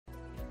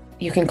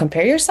You can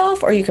compare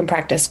yourself or you can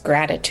practice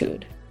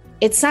gratitude.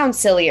 It sounds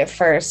silly at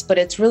first, but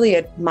it's really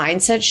a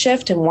mindset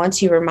shift. And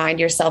once you remind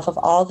yourself of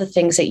all the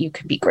things that you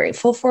can be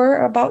grateful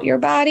for about your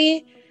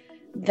body,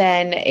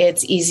 then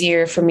it's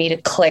easier for me to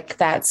click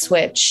that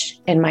switch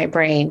in my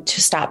brain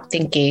to stop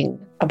thinking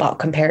about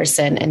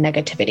comparison and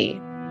negativity.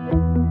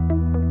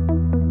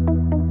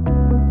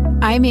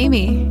 I'm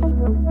Amy.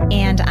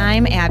 And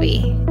I'm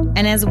Abby.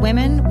 And as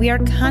women, we are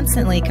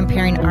constantly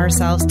comparing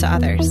ourselves to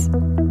others.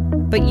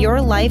 But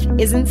your life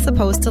isn't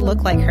supposed to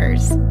look like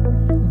hers.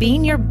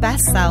 Being your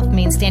best self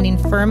means standing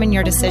firm in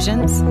your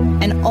decisions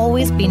and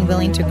always being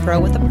willing to grow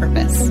with a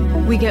purpose.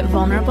 We get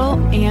vulnerable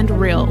and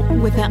real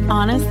with an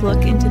honest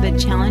look into the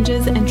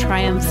challenges and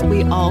triumphs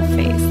we all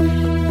face.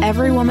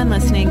 Every woman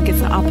listening gets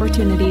the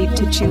opportunity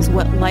to choose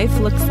what life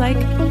looks like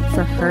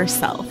for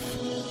herself.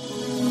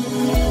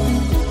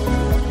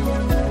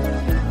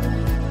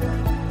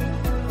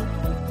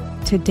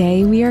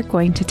 Today, we are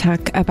going to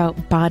talk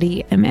about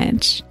body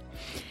image.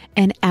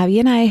 And Abby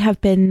and I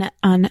have been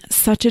on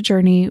such a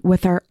journey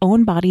with our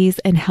own bodies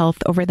and health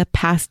over the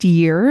past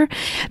year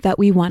that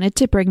we wanted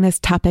to bring this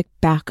topic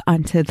back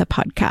onto the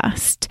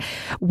podcast.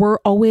 We're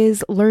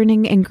always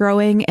learning and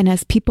growing. And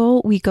as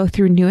people, we go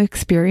through new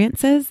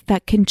experiences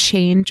that can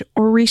change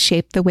or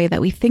reshape the way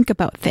that we think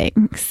about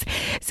things.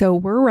 So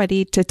we're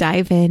ready to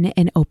dive in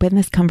and open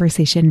this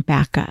conversation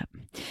back up.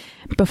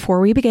 Before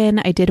we begin,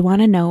 I did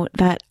want to note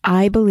that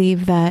I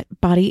believe that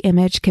body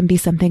image can be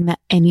something that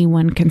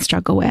anyone can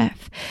struggle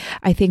with.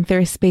 I think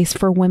there is space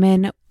for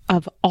women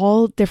of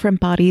all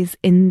different bodies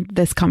in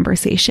this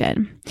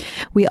conversation.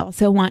 We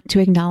also want to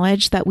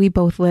acknowledge that we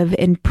both live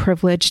in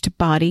privileged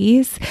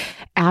bodies,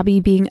 Abby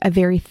being a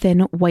very thin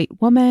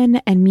white woman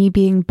and me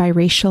being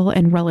biracial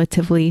and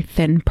relatively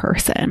thin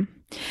person.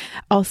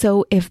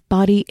 Also, if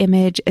body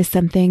image is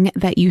something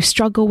that you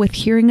struggle with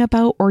hearing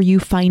about or you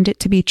find it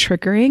to be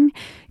triggering,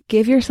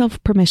 give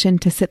yourself permission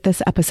to sit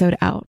this episode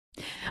out.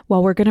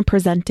 While we're going to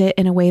present it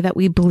in a way that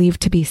we believe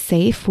to be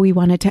safe, we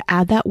wanted to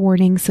add that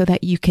warning so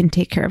that you can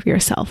take care of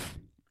yourself.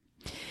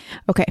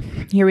 Okay,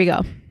 here we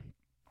go.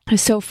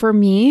 So for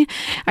me,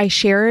 I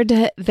shared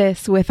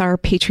this with our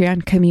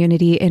Patreon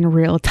community in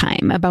real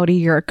time about a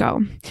year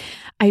ago.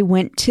 I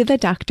went to the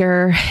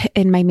doctor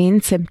and my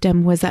main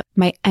symptom was that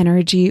my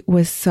energy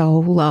was so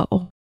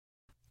low.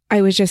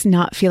 I was just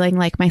not feeling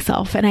like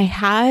myself. And I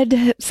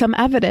had some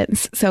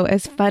evidence. So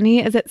as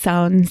funny as it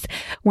sounds,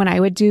 when I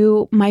would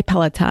do my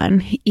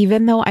Peloton,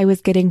 even though I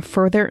was getting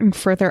further and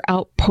further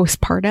out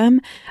postpartum,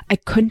 I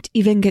couldn't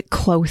even get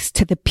close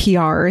to the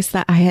PRs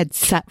that I had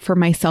set for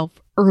myself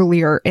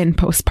earlier in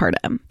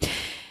postpartum.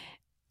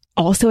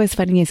 Also, as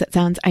funny as it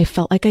sounds, I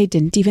felt like I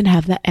didn't even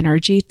have the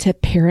energy to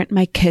parent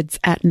my kids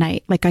at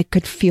night. Like I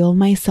could feel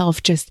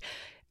myself just,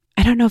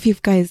 I don't know if you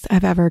guys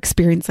have ever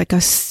experienced like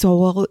a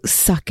soul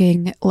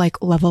sucking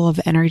like level of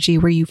energy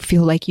where you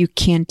feel like you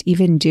can't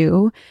even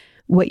do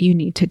what you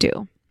need to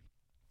do.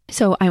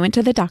 So I went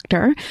to the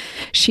doctor.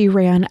 She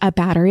ran a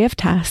battery of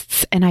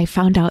tests and I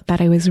found out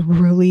that I was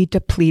really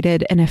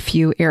depleted in a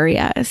few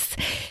areas.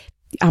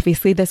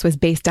 Obviously, this was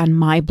based on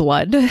my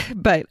blood,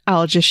 but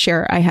I'll just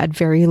share I had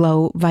very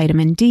low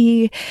vitamin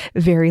D,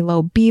 very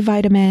low B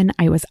vitamin.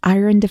 I was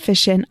iron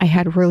deficient. I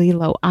had really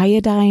low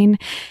iodine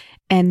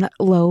and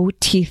low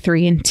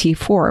T3 and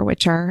T4,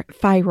 which are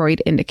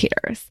thyroid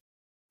indicators.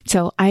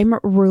 So I'm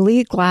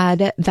really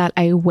glad that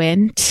I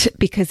went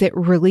because it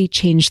really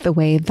changed the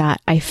way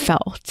that I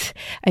felt.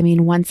 I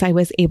mean, once I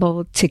was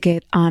able to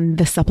get on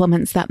the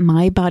supplements that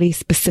my body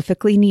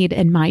specifically need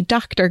and my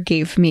doctor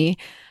gave me,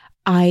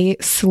 I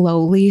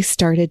slowly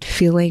started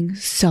feeling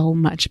so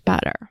much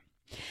better.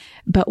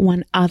 But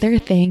one other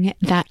thing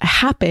that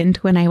happened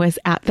when I was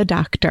at the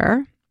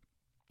doctor,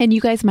 and you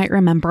guys might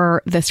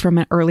remember this from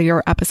an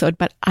earlier episode,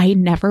 but I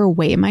never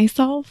weigh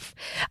myself.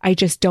 I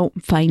just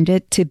don't find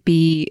it to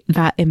be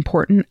that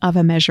important of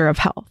a measure of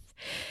health.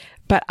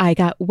 But I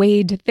got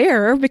weighed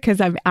there because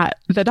I'm at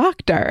the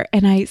doctor.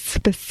 And I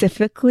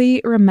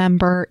specifically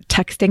remember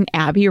texting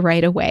Abby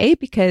right away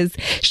because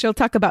she'll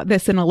talk about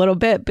this in a little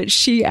bit, but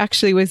she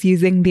actually was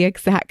using the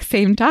exact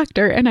same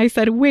doctor. And I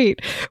said,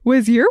 wait,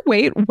 was your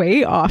weight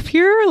way off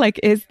here? Like,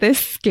 is this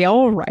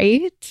scale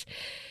right?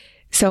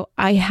 So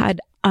I had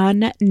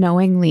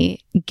unknowingly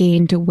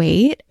gained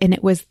weight and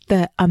it was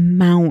the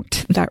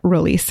amount that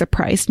really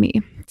surprised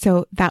me.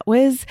 So that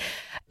was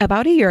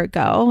about a year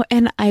ago.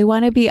 And I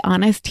want to be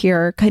honest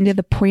here, kind of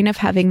the point of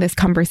having this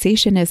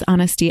conversation is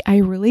honesty. I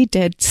really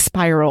did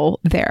spiral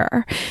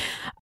there.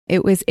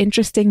 It was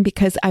interesting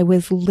because I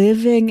was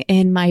living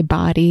in my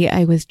body.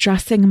 I was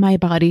dressing my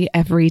body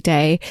every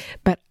day,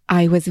 but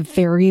I was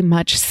very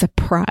much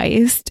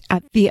surprised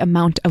at the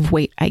amount of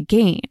weight I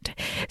gained.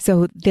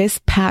 So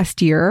this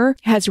past year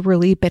has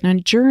really been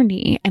a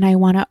journey, and I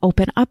want to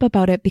open up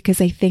about it because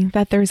I think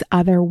that there's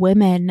other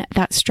women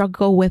that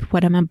struggle with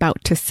what I'm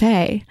about to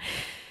say.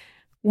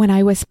 When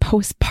I was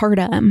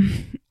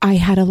postpartum, I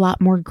had a lot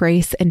more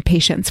grace and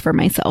patience for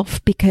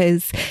myself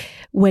because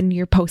when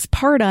you're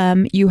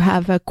postpartum, you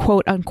have a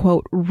quote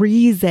unquote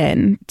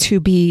reason to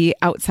be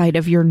outside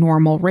of your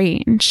normal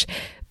range.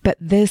 but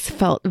this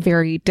felt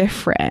very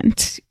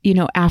different. You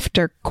know,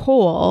 after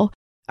Cole,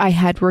 I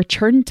had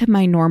returned to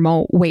my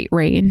normal weight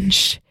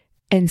range.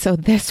 And so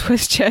this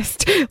was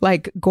just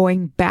like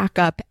going back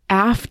up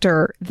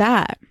after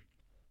that.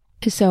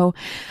 So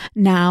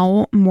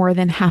now more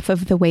than half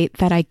of the weight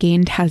that I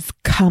gained has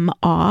come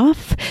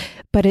off,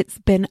 but it's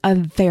been a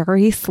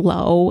very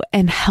slow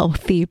and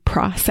healthy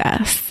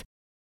process.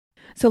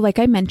 So like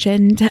I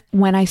mentioned,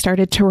 when I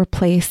started to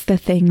replace the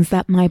things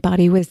that my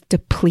body was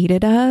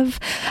depleted of,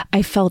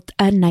 I felt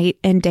a night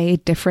and day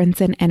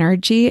difference in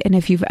energy. And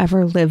if you've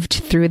ever lived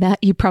through that,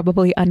 you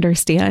probably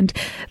understand.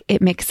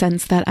 It makes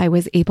sense that I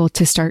was able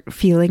to start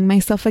feeling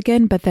myself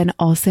again, but then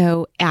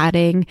also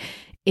adding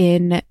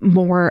in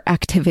more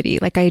activity.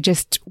 Like I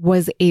just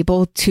was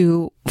able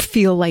to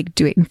feel like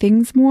doing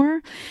things more.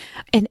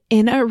 And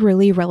in a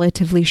really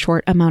relatively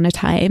short amount of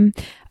time,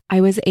 I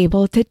was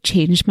able to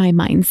change my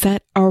mindset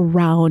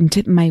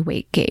around my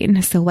weight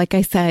gain. So like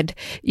I said,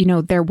 you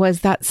know, there was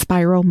that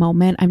spiral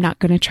moment. I'm not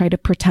going to try to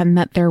pretend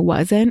that there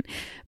wasn't,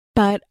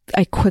 but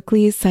I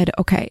quickly said,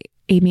 okay,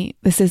 Amy,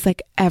 this is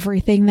like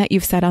everything that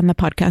you've said on the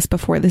podcast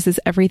before. This is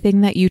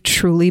everything that you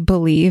truly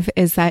believe,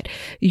 is that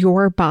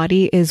your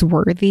body is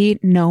worthy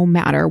no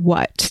matter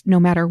what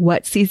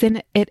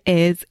season it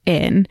is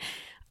in.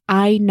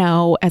 I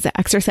know as an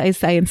exercise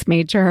science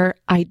major,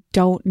 I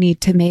don't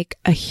need to make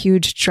a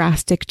huge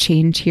drastic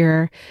change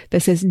here.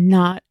 This is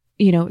not,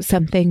 you know,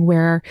 something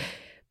where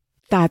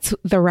that's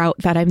the route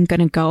that I'm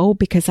going to go,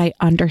 because I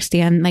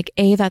understand like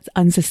A, that's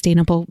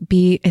unsustainable.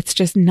 B, it's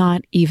just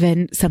not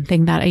even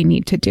something that I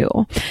need to do.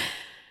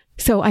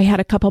 So I had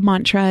a couple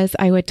mantras.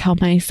 I would tell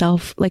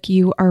myself, like,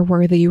 you are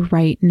worthy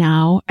right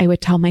now. I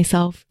would tell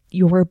myself,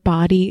 your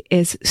body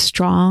is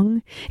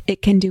strong.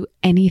 It can do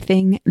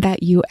anything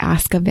that you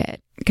ask of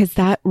it, because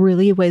that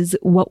really was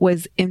what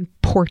was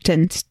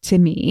important to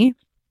me.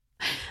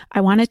 I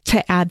wanted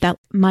to add that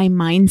my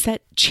mindset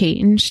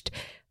changed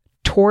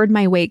toward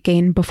my weight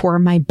gain before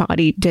my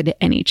body did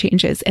any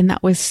changes. And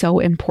that was so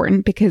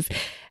important, because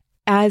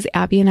as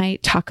Abby and I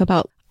talk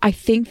about, I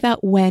think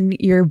that when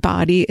your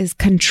body is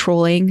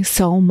controlling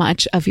so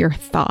much of your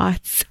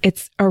thoughts,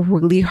 it's a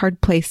really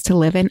hard place to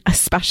live in,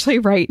 especially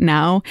right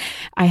now.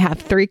 I have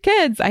 3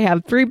 kids. I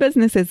have 3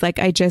 businesses. Like,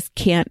 I just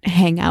can't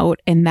hang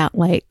out in that,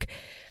 like,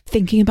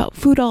 thinking about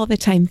food all the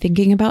time,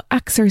 thinking about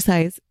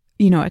exercise,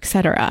 you know,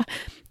 etc.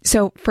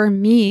 So for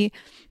me,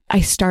 I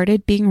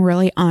started being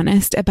really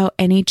honest about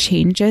any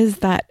changes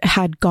that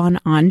had gone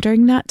on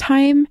during that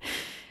time,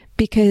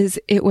 because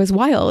it was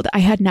wild. I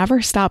had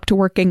never stopped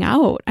working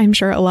out. I'm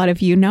sure a lot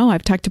of you know,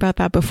 I've talked about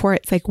that before.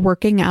 It's like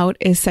working out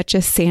is such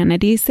a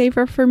sanity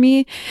saver for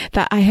me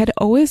that I had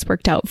always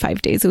worked out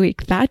 5 days a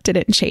week. That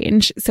didn't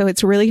change. So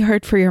it's really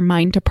hard for your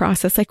mind to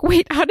process, like,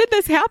 wait, how did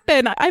this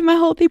happen? I'm a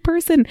healthy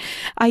person.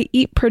 I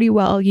eat pretty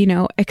well, you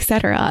know,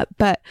 etc.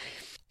 But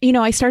you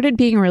know, I started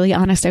being really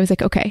honest. I was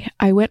like, okay,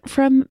 I went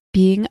from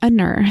being a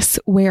nurse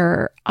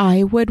where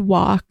I would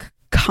walk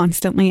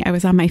constantly. I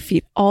was on my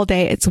feet all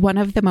day. It's one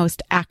of the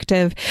most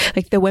active,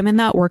 like the women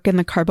that work in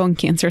the Carbone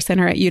Cancer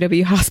Center at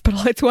UW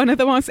Hospital. It's one of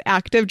the most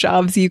active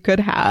jobs you could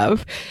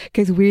have,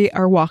 because we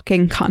are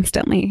walking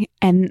constantly.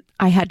 And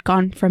I had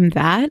gone from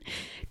that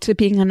to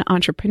being an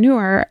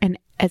entrepreneur. And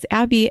as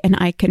Abby and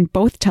I can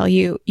both tell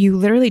you, you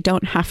literally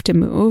don't have to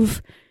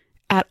move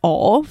at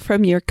all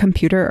from your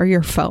computer or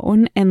your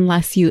phone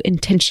unless you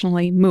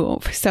intentionally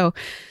move. So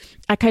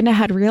I kind of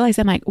had realized,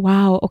 I'm like,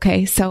 wow,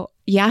 okay, so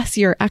yes,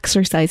 you're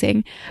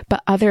exercising,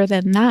 but other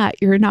than that,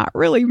 you're not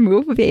really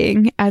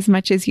moving as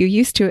much as you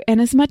used to,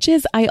 and as much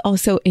as I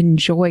also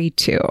enjoy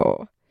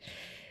to.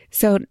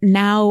 So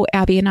now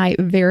Abby and I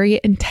very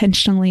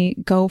intentionally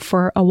go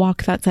for a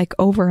walk that's like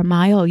over a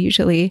mile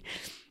usually,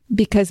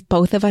 because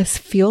both of us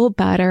feel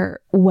better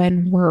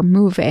when we're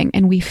moving,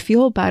 and we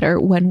feel better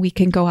when we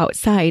can go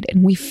outside,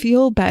 and we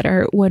feel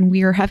better when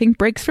we are having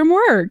breaks from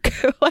work.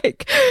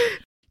 Like,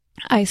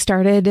 I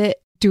started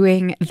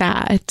doing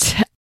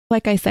that.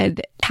 Like I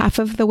said, half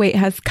of the weight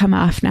has come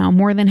off now,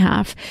 more than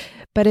half,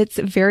 but it's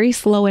very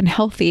slow and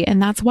healthy.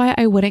 And that's why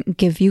I wouldn't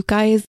give you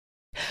guys,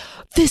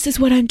 this is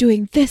what I'm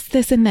doing,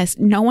 this, and this.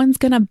 No one's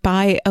going to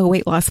buy a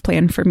weight loss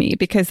plan for me,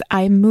 because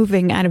I'm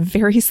moving at a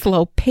very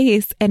slow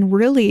pace. And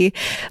really,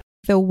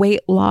 the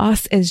weight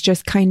loss is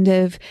just kind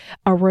of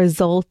a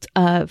result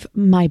of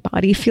my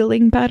body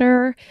feeling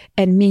better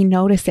and me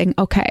noticing,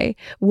 okay,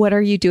 what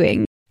are you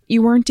doing?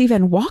 You weren't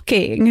even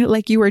walking,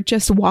 like you were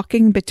just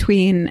walking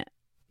between,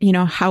 you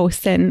know,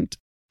 house and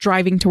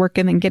driving to work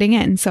and then getting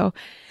in. So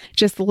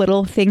just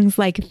little things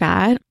like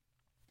that.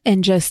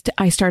 And just,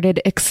 I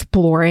started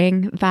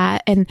exploring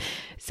that. And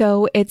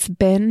so it's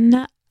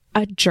been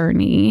a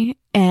journey.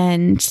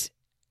 And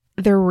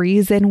the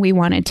reason we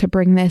wanted to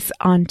bring this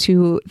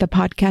onto the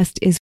podcast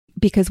is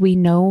because we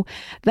know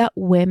that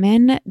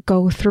women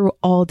go through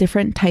all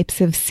different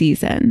types of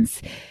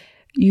seasons.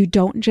 You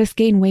don't just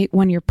gain weight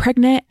when you're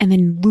pregnant and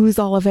then lose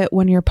all of it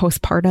when you're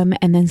postpartum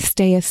and then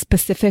stay a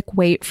specific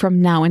weight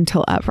from now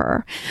until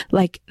ever.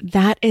 Like,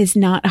 that is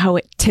not how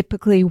it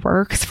typically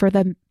works for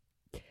the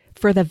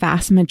for the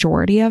vast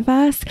majority of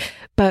us,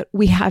 but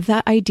we have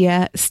that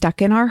idea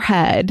stuck in our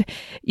head.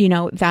 You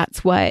know,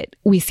 that's what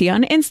we see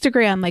on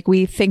Instagram. Like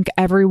we think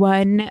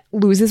everyone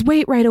loses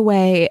weight right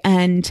away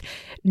and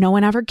no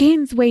one ever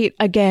gains weight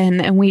again.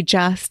 And we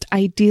just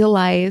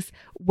idealize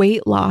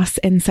weight loss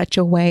in such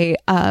a way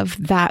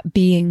of that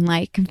being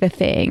like the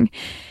thing.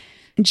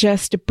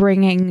 Just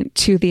bringing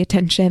to the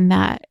attention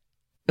that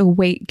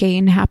weight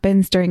gain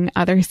happens during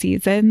other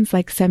seasons.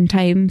 Like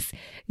sometimes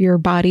your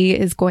body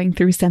is going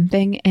through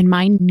something, and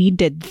mine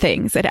needed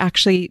things. It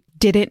actually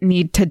didn't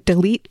need to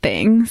delete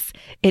things.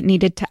 It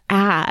needed to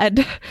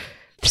add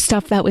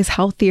stuff that was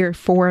healthier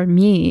for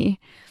me.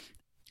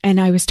 And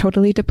I was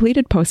totally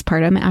depleted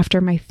postpartum after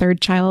my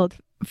third child,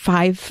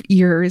 5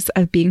 years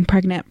of being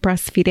pregnant,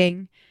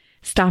 breastfeeding,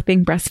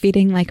 stopping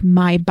breastfeeding. Like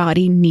my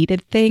body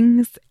needed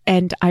things.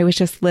 And I was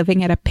just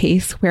living at a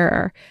pace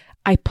where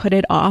I put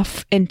it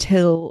off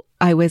until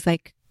I was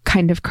like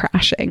kind of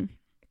crashing.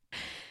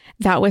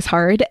 That was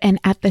hard. And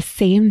at the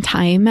same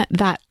time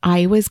that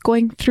I was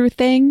going through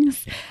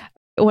things,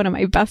 one of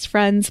my best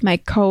friends, my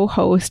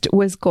co-host,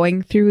 was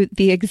going through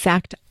the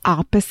exact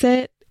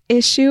opposite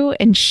issue,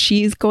 and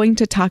she's going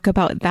to talk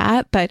about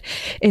that. But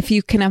if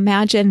you can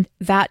imagine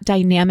that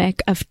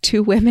dynamic of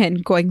two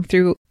women going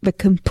through the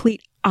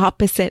complete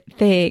opposite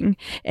thing,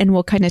 and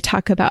we'll kind of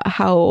talk about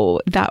how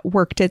that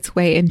worked its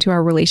way into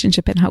our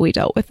relationship and how we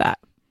dealt with that.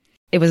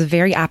 It was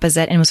very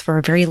opposite and was for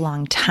a very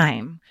long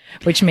time,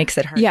 which makes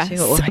it hard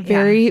too.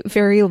 Very,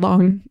 very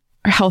long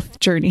health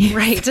journey.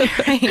 Right.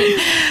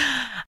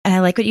 And I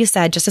like what you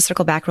said, just to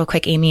circle back real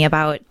quick, Amy,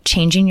 about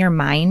changing your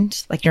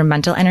mind, like your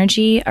mental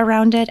energy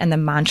around it and the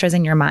mantras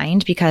in your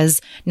mind,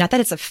 because not that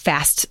it's a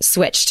fast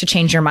switch to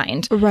change your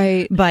mind.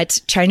 Right.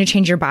 But trying to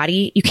change your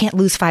body, you can't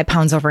lose 5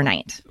 pounds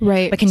overnight.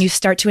 Right. But can you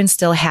start to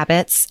instill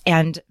habits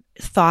and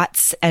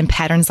thoughts and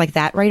patterns like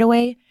that right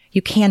away?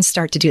 You can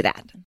start to do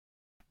that.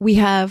 We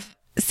have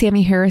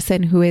Sammy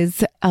Harrison, who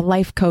is a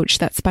life coach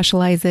that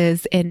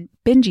specializes in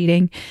binge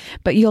eating,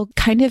 but you'll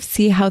kind of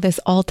see how this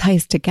all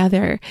ties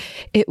together.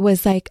 It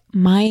was like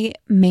my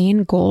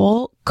main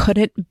goal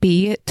couldn't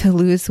be to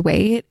lose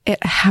weight.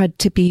 It had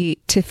to be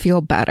to feel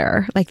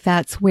better. Like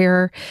that's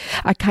where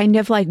I kind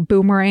of like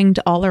boomeranged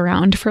all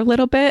around for a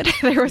little bit.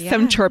 There was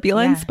some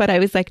turbulence, but I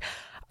was like,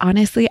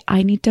 honestly,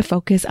 I need to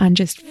focus on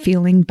just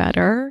feeling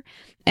better,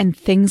 and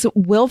things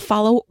will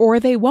follow or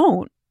they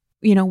won't,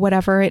 you know,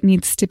 whatever it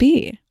needs to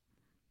be.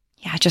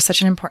 Yeah, just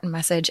such an important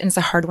message. And it's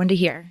a hard one to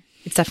hear.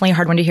 It's definitely a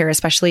hard one to hear,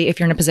 especially if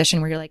you're in a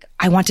position where you're like,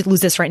 I want to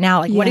lose this right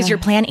now. Like, what is your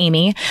plan,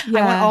 Amy? I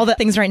want all the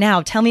things right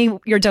now. Tell me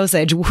your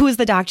dosage. Who's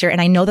the doctor?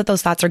 And I know that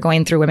those thoughts are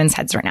going through women's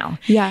heads right now.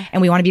 Yeah.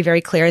 And we want to be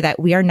very clear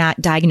that we are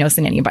not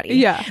diagnosing anybody.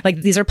 Yeah.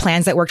 Like these are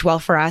plans that worked well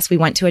for us. We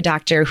went to a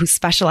doctor who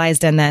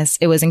specialized in this.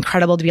 It was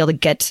incredible to be able to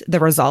get the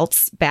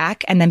results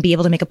back and then be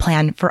able to make a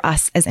plan for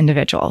us as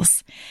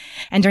individuals.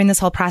 And during this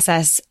whole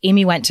process,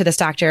 Amy went to this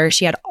doctor.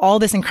 She had all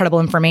this incredible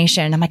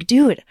information. I'm like,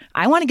 dude,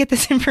 I want to get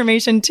this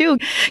information too.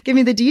 Give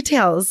me the details.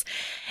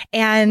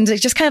 And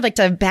just kind of like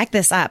to back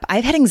this up,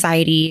 I've had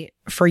anxiety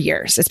for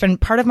years. It's been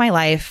part of my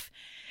life,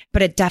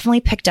 but it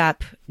definitely picked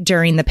up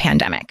during the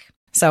pandemic.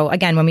 So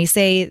again, when we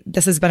say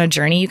this has been a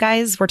journey, you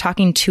guys, we're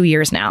talking 2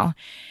 years now.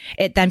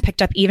 It then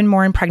picked up even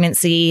more in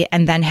pregnancy,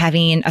 and then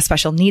having a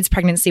special needs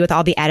pregnancy with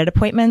all the added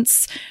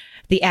appointments,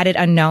 the added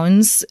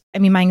unknowns. I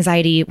mean, my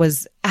anxiety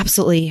was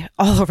absolutely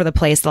all over the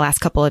place the last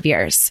couple of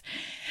years.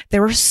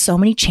 There were so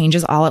many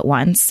changes all at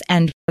once.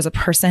 And as a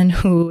person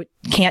who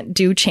can't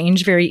do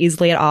change very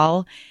easily at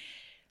all,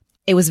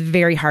 it was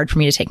very hard for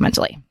me to take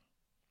mentally.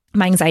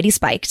 My anxiety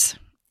spiked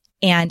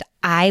and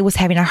I was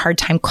having a hard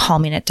time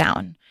calming it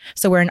down.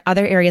 So where in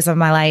other areas of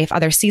my life,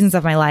 other seasons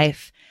of my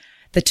life,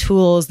 the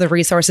tools, the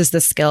resources, the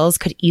skills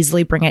could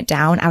easily bring it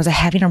down, I was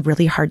having a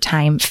really hard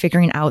time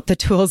figuring out the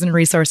tools and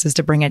resources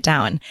to bring it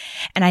down.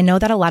 And I know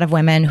that a lot of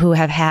women who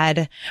have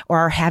had or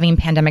are having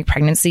pandemic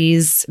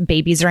pregnancies,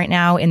 babies right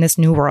now in this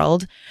new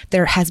world,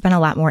 there has been a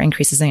lot more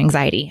increases in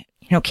anxiety.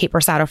 You know, Kate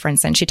Borsato, for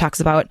instance, she talks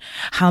about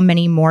how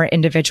many more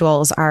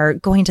individuals are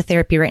going to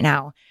therapy right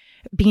now,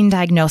 being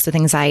diagnosed with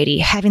anxiety,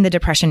 having the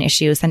depression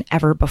issues than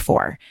ever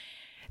before.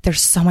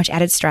 There's so much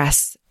added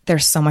stress.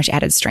 There's so much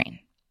added strain.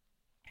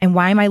 And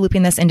why am I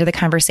looping this into the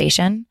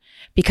conversation?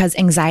 Because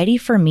anxiety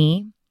for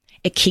me,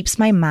 it keeps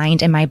my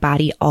mind and my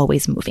body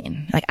always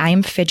moving. Like I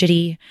am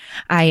fidgety.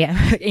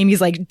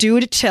 Amy's like,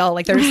 dude, chill.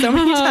 Like there's so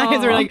many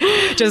times where like,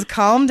 just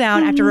calm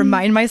down. I have to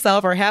remind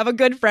myself or have a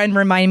good friend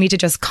remind me to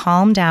just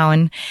calm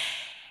down.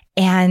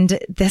 And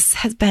this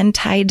has been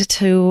tied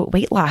to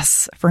weight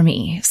loss for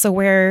me. So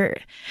where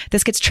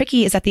this gets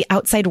tricky is that the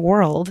outside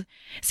world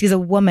sees a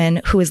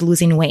woman who is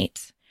losing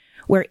weight,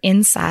 where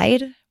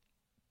inside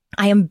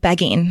I am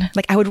begging,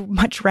 like I would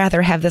much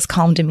rather have this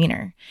calm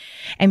demeanor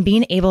and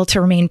being able to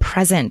remain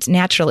present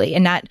naturally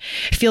and not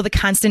feel the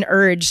constant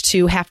urge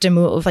to have to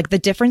move. Like the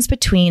difference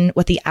between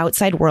what the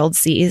outside world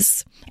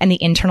sees and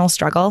the internal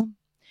struggle,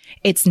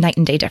 it's night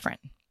and day different.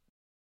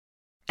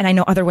 And I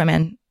know other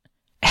women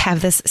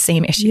have this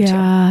same issue too.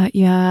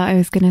 Yeah. I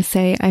was going to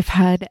say I've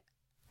had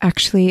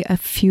actually a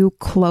few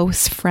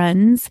close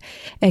friends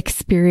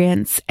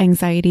experience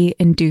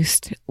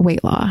anxiety-induced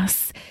weight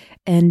loss.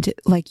 And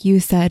like you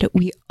said,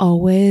 we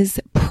always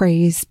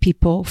praise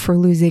people for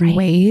losing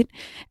weight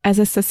as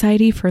a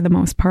society for the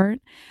most part.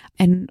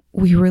 And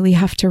we really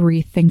have to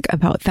rethink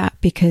about that,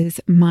 because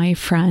my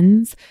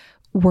friends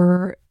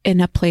were in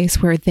a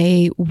place where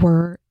they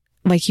were,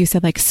 like you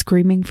said, like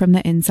screaming from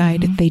the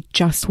inside. They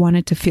just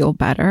wanted to feel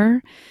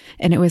better.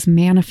 And it was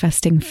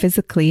manifesting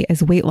physically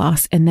as weight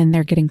loss. And then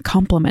they're getting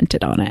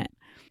complimented on it.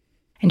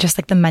 And just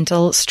like the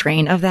mental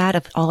strain of that,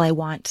 of all I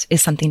want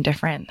is something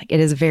different. Like, it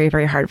is very,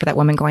 very hard for that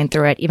woman going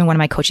through it. Even one of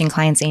my coaching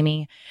clients,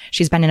 Amy,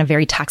 she's been in a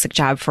very toxic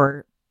job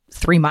for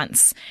 3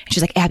 months. And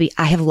she's like, Abby,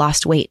 I have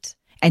lost weight,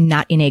 and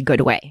not in a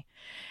good way.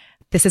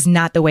 This is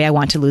not the way I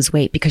want to lose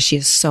weight, because she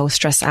is so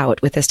stressed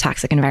out with this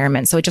toxic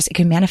environment. So it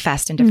can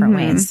manifest in different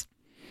ways.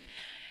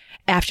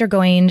 After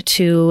going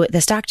to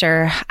this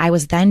doctor, I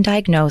was then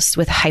diagnosed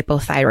with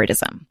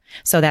hypothyroidism.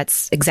 So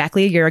that's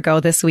exactly a year ago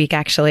this week,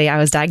 actually. I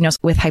was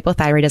diagnosed with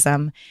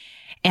hypothyroidism.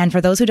 And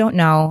for those who don't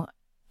know,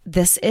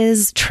 this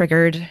is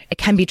triggered, it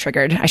can be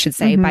triggered, I should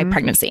say, by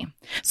pregnancy.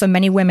 So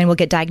many women will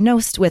get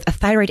diagnosed with a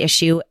thyroid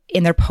issue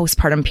in their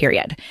postpartum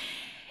period.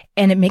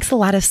 And it makes a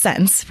lot of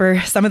sense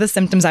for some of the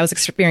symptoms I was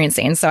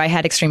experiencing. So I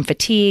had extreme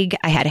fatigue,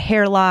 I had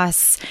hair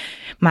loss,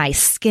 my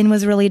skin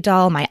was really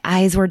dull, my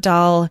eyes were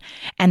dull,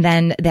 and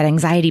then that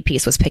anxiety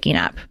piece was picking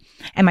up.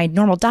 And my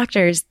normal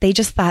doctors, they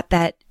just thought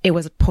that it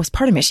was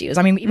postpartum issues.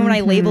 I mean, even when I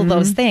labeled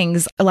those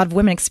things, a lot of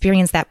women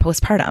experience that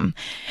postpartum.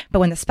 But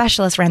when the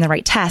specialists ran the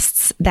right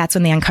tests, that's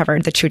when they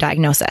uncovered the true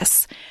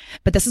diagnosis.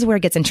 But this is where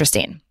it gets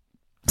interesting.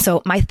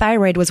 So my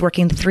thyroid was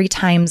working 3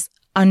 times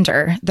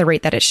under the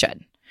rate that it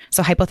should.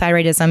 So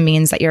hypothyroidism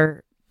means that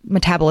your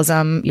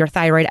metabolism, your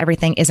thyroid,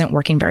 everything isn't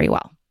working very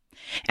well.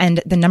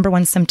 And the number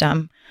one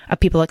symptom of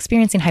people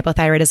experiencing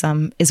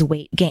hypothyroidism is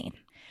weight gain.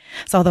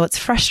 So although it's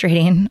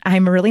frustrating,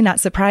 I'm really not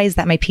surprised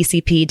that my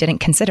PCP didn't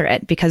consider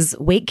it, because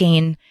weight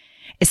gain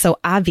is so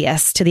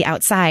obvious to the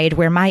outside,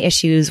 where my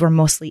issues were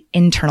mostly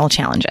internal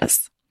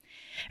challenges.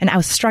 And I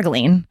was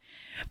struggling,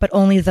 but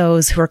only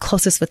those who were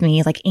closest with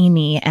me, like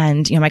Amy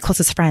and, my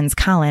closest friends,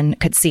 Colin,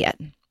 could see it.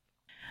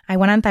 I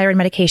went on thyroid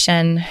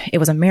medication. It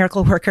was a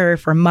miracle worker.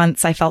 For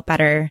months, I felt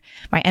better.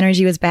 My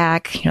energy was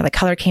back. The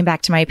color came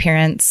back to my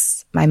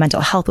appearance. My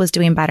mental health was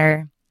doing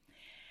better.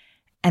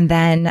 And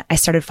then I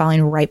started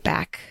falling right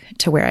back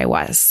to where I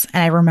was.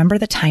 And I remember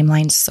the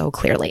timeline so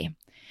clearly.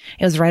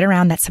 It was right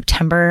around that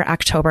September,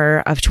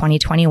 October of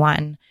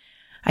 2021.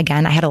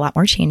 Again, I had a lot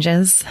more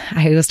changes.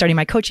 I was starting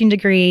my coaching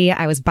degree.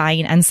 I was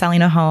buying and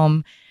selling a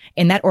home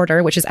in that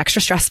order, which is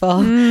extra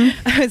stressful.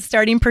 I was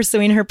starting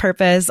pursuing her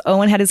purpose.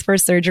 Owen had his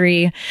first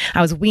surgery.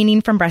 I was weaning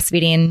from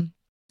breastfeeding.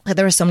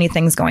 There were so many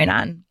things going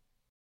on.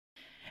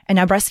 And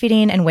now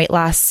breastfeeding and weight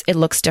loss, it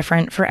looks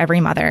different for every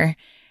mother.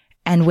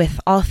 And with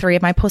all 3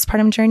 of my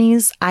postpartum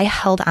journeys, I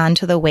held on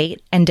to the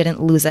weight and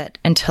didn't lose it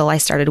until I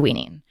started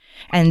weaning.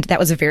 And that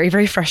was very,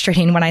 very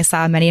frustrating when I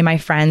saw many of my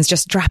friends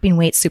just dropping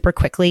weight super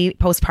quickly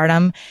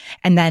postpartum.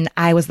 And then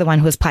I was the one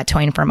who was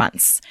plateauing for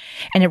months.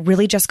 And it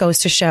really just goes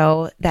to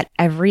show that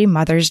every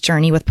mother's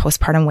journey with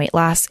postpartum weight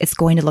loss is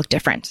going to look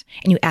different.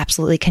 And you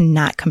absolutely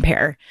cannot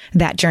compare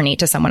that journey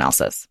to someone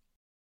else's.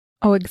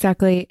 Oh,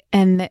 exactly.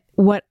 And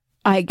what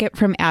I get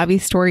from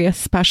Abby's story,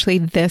 especially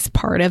this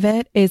part of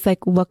it, is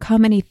like, look how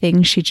many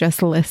things she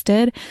just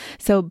listed.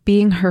 So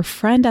being her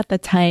friend at the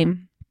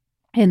time,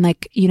 and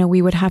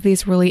we would have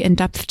these really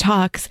in-depth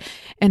talks,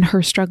 and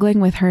her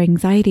struggling with her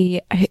anxiety,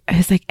 I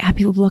was like,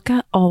 Abby, look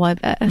at all of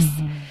this,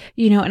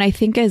 and I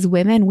think as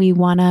women, we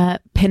want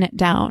to pin it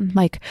down.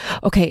 Like,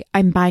 okay,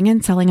 I'm buying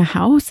and selling a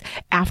house.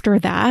 After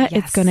that,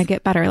 it's going to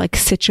get better, like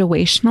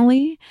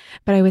situationally.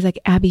 But I was like,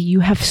 Abby,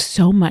 you have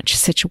so much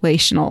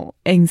situational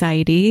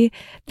anxiety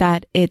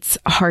that it's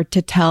hard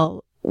to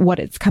tell what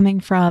it's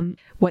coming from,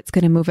 what's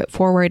going to move it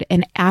forward.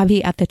 And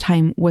Abby at the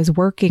time was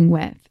working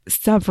with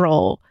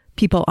several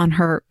people on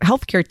her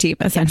healthcare team,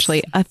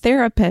 essentially a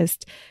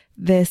therapist,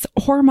 this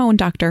hormone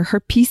doctor,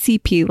 her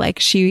PCP, like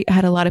she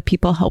had a lot of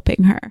people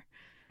helping her.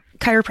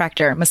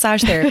 Chiropractor,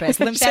 massage therapist,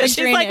 lymphatic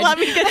drainage. Like, let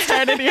me get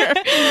started here.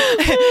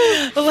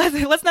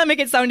 Let's not make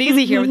it sound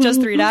easy here with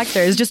just 3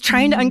 doctors, just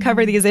trying to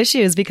uncover these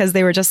issues because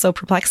they were just so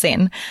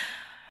perplexing.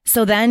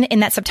 So then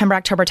in that September,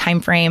 October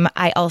timeframe,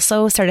 I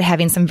also started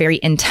having some very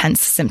intense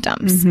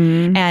symptoms.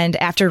 And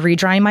after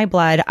redrawing my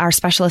blood, our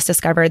specialist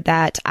discovered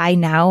that I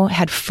now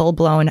had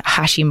full-blown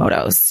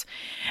Hashimoto's.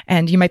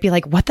 And you might be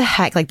like, what the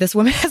heck? Like, this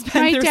woman has been through so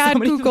many things. My dad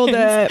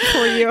Googled it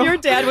for you. Your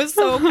dad was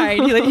so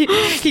kind.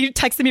 He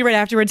texted me right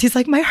afterwards. He's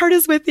like, my heart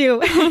is with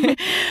you.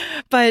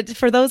 But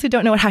for those who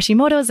don't know what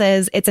Hashimoto's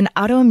is, it's an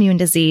autoimmune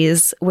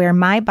disease where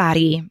my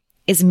body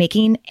is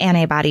making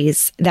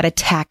antibodies that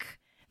attack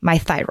my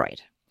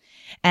thyroid.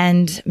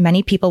 And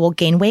many people will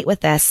gain weight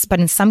with this,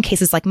 but in some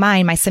cases like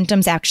mine, my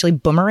symptoms actually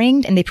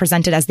boomeranged and they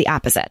presented as the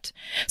opposite.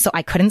 So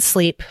I couldn't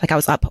sleep. Like, I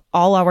was up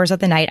all hours of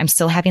the night. I'm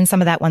still having some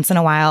of that once in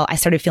a while. I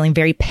started feeling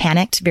very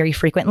panicked very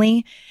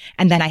frequently.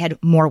 And then I had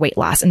more weight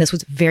loss. And this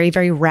was very,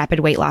 very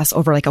rapid weight loss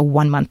over like a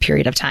 1-month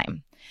period of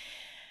time.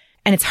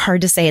 And it's hard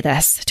to say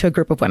this to a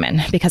group of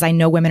women because I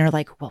know women are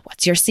like, well,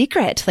 what's your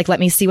secret? Like, let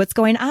me see what's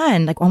going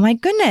on. Like, oh my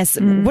goodness,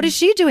 what is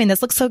she doing?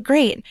 This looks so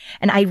great.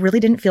 And I really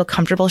didn't feel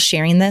comfortable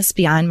sharing this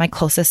beyond my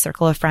closest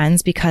circle of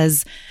friends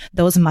because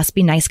those must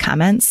be nice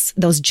comments.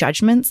 Those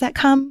judgments that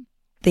come,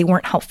 they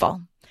weren't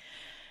helpful.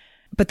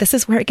 But this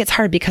is where it gets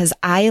hard because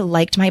I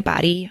liked my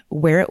body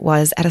where it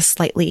was at a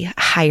slightly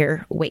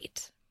higher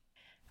weight.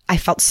 I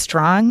felt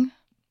strong.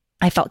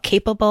 I felt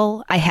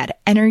capable. I had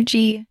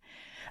energy.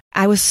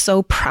 I was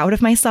so proud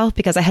of myself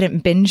because I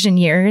hadn't binged in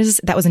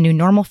years. That was a new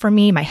normal for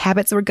me. My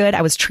habits were good.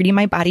 I was treating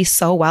my body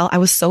so well. I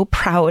was so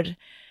proud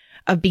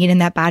of being in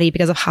that body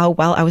because of how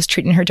well I was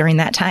treating her during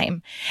that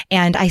time.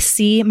 And I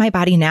see my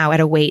body now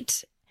at a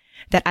weight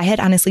that I had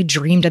honestly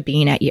dreamed of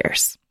being at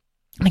years.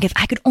 Like, if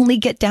I could only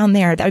get down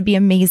there, that would be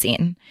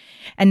amazing.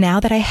 And now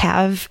that I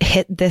have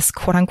hit this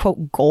quote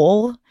unquote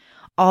goal,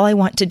 all I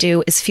want to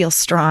do is feel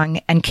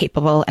strong and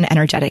capable and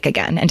energetic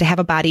again, and to have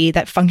a body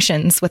that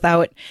functions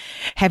without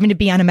having to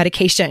be on a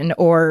medication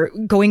or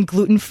going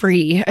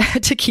gluten-free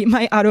to keep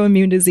my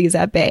autoimmune disease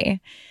at bay.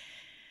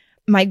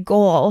 My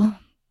goal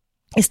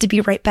is to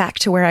be right back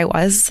to where I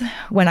was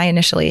when I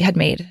initially had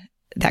made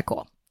that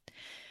goal.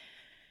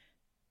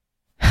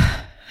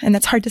 And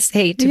that's hard to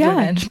say to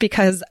women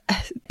because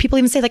people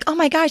even say like, oh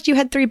my gosh, you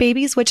had 3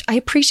 babies, which I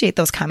appreciate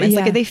those comments.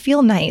 Like, they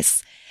feel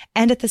nice.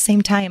 And at the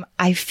same time,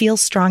 I feel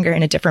stronger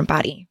in a different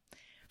body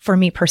for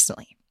me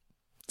personally.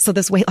 So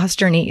this weight loss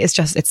journey is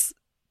just, it's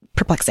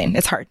perplexing.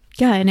 It's hard.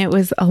 Yeah. And it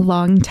was a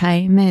long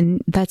time.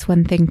 And that's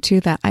one thing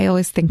too, that I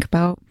always think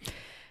about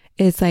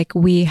is like,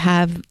 we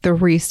have the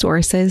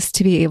resources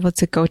to be able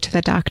to go to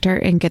the doctor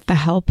and get the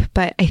help.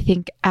 But I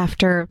think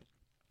after,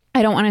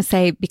 I don't want to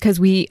say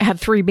because we have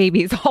 3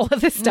 babies, all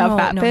of this stuff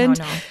happened.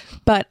 No.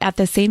 But at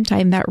the same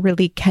time, that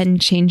really can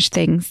change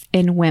things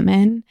in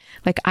women.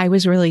 Like, I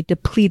was really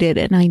depleted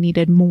and I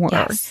needed more.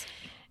 Yes.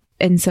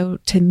 And so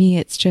to me,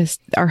 it's just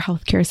our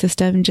healthcare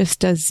system just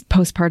does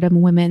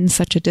postpartum women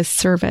such a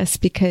disservice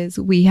because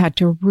we had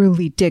to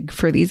really dig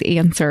for these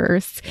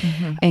answers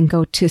and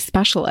go to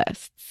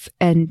specialists.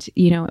 And,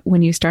 you know,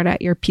 when you start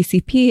at your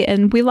PCP,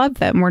 and we love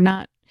them, we're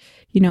not,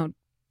 you know,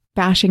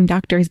 bashing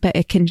doctors, but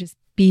it can just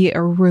be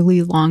a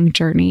really long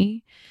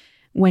journey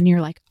when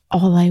you're like,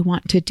 all I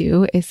want to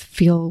do is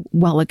feel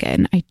well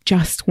again. I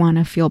just want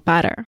to feel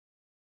better.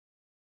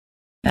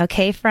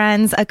 Okay,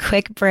 friends, a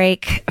quick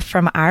break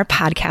from our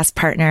podcast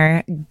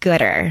partner,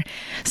 Goodr.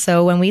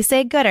 So when we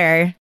say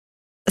Goodr,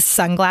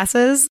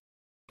 sunglasses,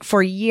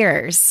 for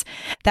years,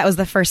 that was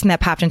the first thing that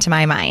popped into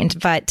my mind.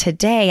 But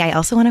today, I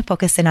also want to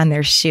focus in on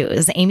their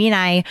shoes. Amy and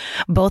I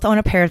both own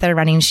a pair of their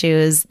running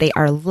shoes. They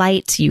are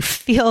light. You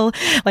feel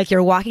like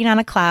you're walking on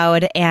a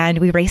cloud, and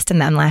we raced in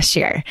them last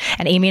year.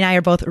 And Amy and I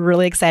are both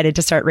really excited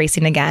to start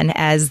racing again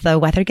as the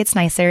weather gets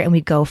nicer and we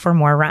go for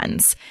more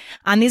runs.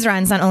 On these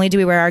runs, not only do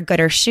we wear our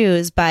Goodr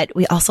shoes, but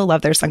we also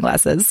love their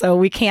sunglasses. So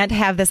we can't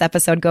have this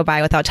episode go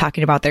by without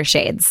talking about their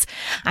shades.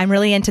 I'm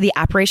really into the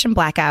Operation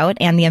Blackout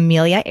and the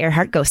Amelia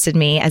Earhart Ghosted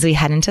Me as we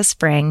head into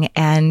spring,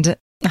 and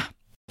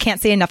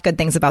can't say enough good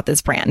things about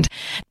this brand.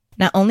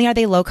 Not only are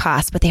they low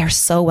cost, but they are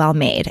so well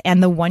made.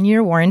 And the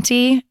 1-year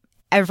warranty,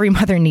 every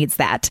mother needs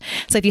that.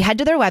 So if you head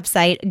to their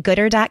website,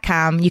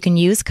 goodr.com, you can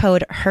use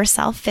code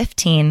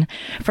HERSELF15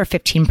 for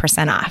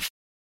 15% off.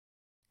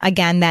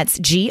 Again, that's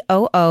GOODR.com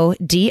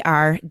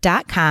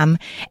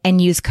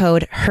and use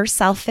code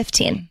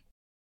HERSELF15.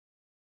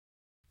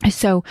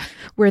 So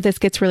where this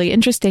gets really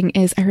interesting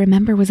is, I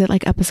remember, was it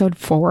like episode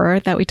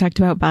 4 that we talked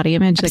about body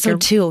image? Episode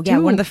 2. Yeah.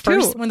 One of the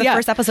first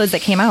episodes that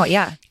came out.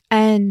 Yeah.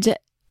 And,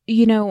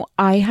 you know,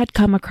 I had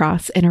come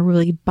across in a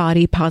really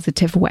body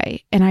positive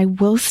way. And I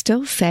will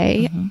still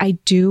say I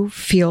do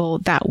feel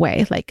that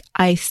way. Like,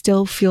 I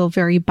still feel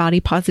very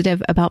body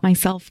positive about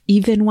myself,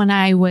 even when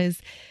I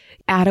was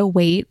at a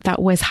weight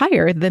that was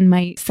higher than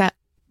my set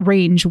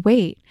range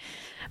weight.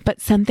 But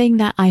something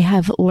that I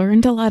have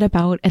learned a lot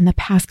about in the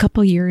past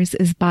couple years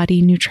is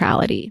body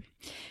neutrality.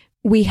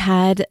 We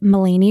had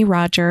Melanie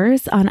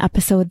Rogers on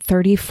episode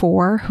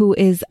 34, who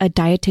is a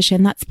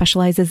dietitian that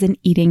specializes in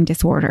eating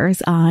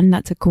disorders on.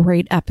 That's a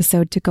great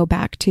episode to go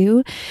back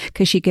to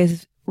because she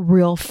gives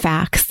real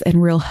facts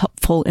and real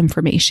helpful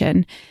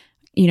information.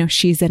 You know,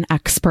 she's an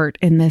expert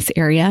in this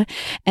area.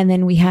 And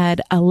then we had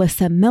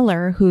Alyssa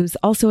Miller, who's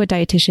also a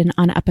dietitian,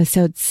 on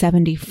episode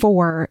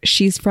 74.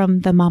 She's from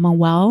the Mama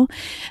Well.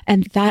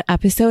 And that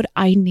episode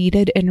I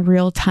needed in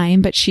real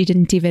time, but she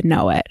didn't even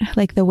know it.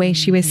 Like, the way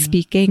she was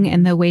speaking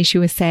and the way she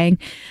was saying,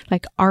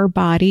 like, our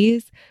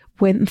bodies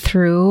went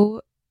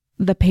through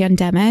the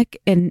pandemic,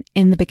 and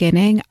in the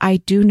beginning, I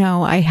do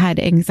know I had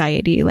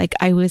anxiety. Like,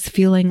 I was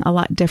feeling a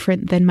lot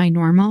different than my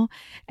normal,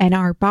 and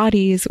our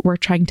bodies were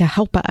trying to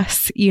help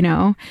us, you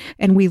know,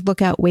 and we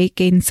look at weight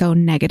gain so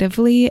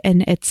negatively,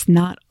 and it's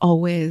not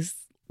always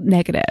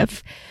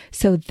negative.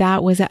 So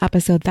that was an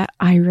episode that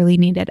I really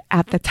needed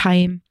at the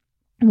time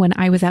when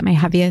I was at my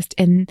heaviest.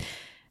 And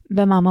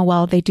the Mama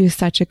Well, they do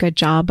such a good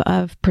job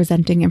of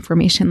presenting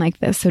information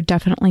like this. So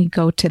definitely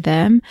go to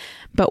them.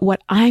 But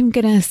what I'm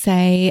going to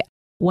say,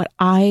 What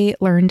I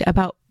learned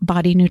about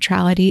body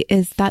neutrality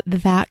is that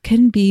that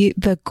can be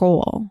the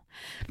goal.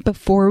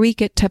 Before we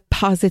get to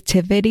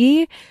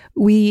positivity,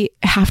 we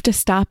have to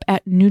stop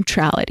at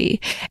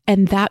neutrality.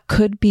 And that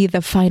could be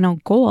the final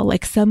goal.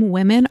 Like some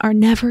women are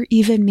never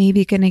even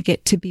maybe going to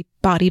get to be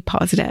body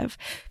positive.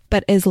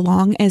 But as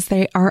long as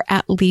they are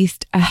at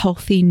least a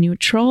healthy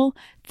neutral,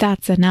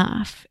 that's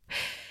enough.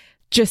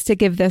 Just to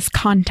give this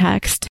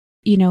context,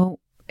 you know,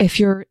 if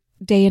you're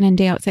day in and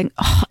day out saying,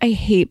 oh, I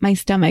hate my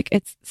stomach.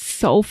 It's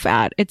so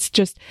fat. It's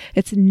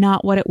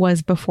not what it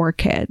was before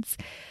kids.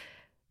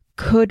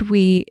 Could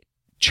we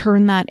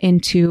turn that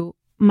into,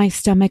 my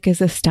stomach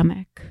is a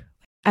stomach.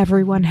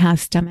 Everyone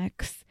has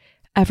stomachs.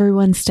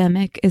 Everyone's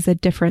stomach is a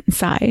different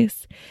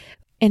size.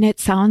 And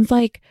it sounds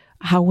like,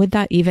 how would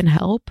that even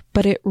help?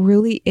 But it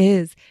really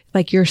is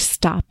like you're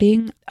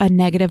stopping a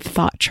negative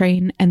thought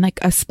train and like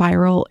a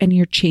spiral, and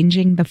you're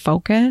changing the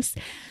focus.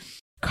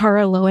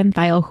 Cara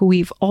Lowenthal, who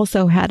we've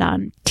also had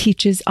on,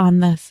 teaches on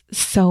this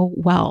so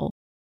well.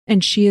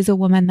 And she is a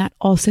woman that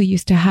also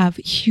used to have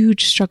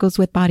huge struggles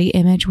with body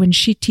image. When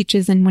she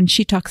teaches and when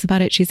she talks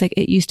about it, she's like,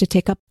 it used to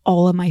take up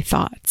all of my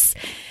thoughts.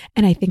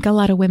 And I think a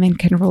lot of women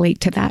can relate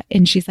to that.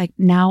 And she's like,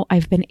 now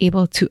I've been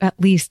able to at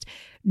least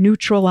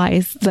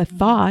neutralize the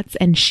thoughts.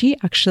 And she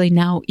actually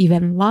now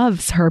even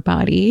loves her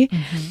body.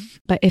 Mm-hmm.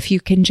 But if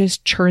you can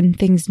just turn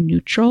things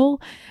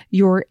neutral,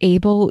 you're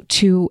able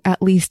to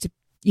at least,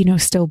 you know,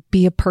 still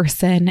be a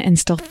person and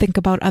still think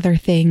about other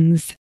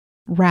things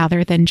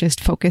rather than just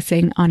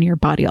focusing on your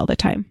body all the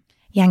time.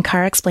 Yeah, and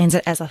Cara explains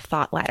it as a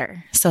thought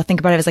ladder. So think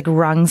about it as like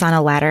rungs on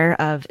a ladder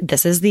of,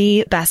 this is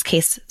the best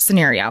case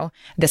scenario.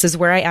 This is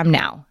where I am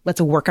now. Let's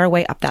work our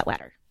way up that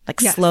ladder. Like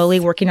slowly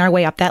working our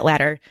way up that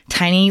ladder,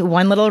 tiny,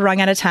 one little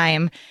rung at a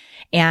time.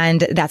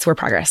 And that's where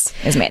progress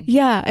is made.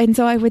 Yeah. And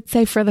so I would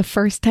say for the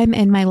first time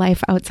in my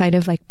life outside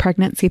of like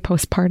pregnancy,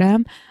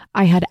 postpartum,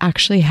 I had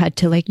actually had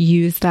to like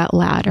use that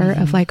ladder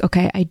of like,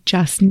 okay, I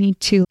just need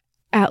to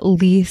at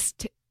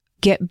least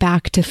get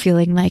back to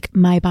feeling like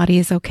my body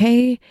is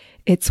okay.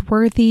 It's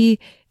worthy.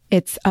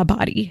 It's a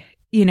body,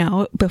 you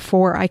know,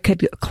 before I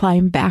could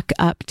climb back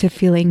up to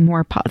feeling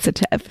more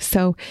positive.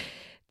 So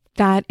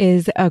that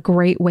is a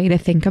great way to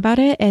think about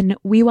it. And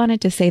we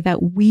wanted to say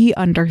that we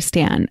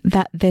understand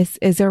that this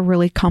is a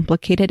really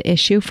complicated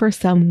issue for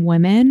some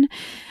women,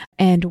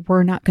 and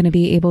we're not going to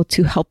be able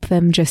to help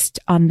them just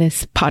on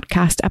this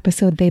podcast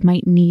episode. They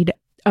might need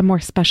a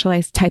more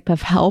specialized type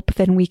of help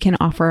than we can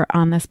offer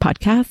on this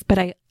podcast. But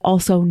I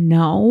also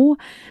know,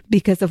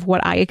 because of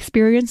what I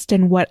experienced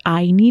and what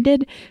I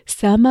needed,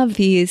 some of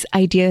these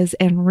ideas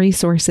and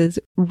resources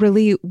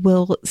really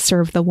will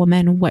serve the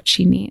woman what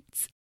she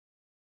needs.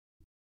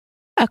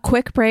 A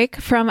quick break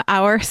from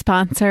our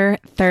sponsor,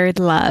 Third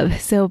Love.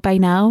 So by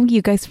now,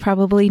 you guys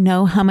probably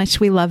know how much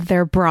we love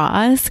their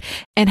bras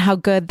and how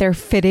good their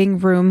fitting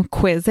room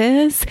quiz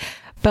is.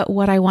 But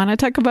what I want to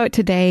talk about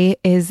today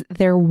is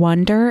their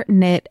Wonder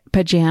Knit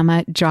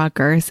pajama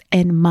joggers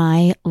and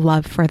my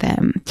love for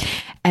them.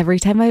 Every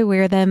time I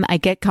wear them, I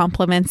get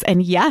compliments.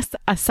 And yes,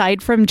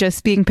 aside from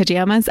just being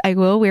pajamas, I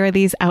will wear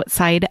these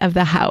outside of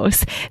the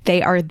house.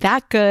 They are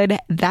that good,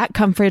 that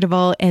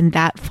comfortable, and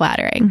that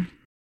flattering.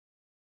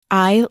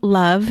 I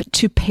love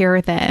to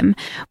pair them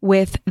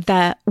with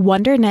the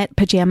Wonder Knit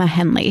Pajama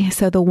Henley.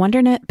 So the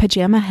Wonder Knit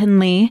Pajama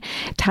Henley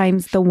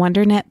times the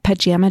Wonder Knit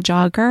Pajama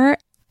Jogger,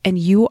 and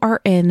you are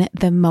in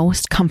the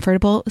most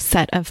comfortable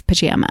set of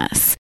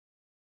pajamas.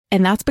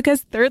 And that's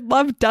because Third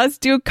Love does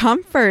do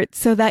comfort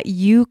so that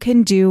you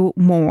can do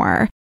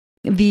more.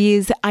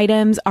 These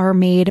items are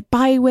made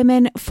by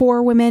women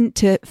for women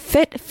to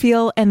fit,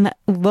 feel, and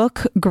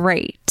look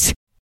great.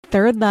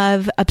 Third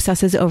Love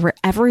obsesses over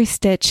every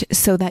stitch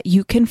so that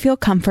you can feel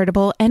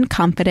comfortable and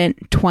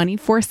confident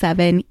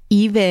 24/7,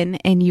 even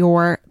in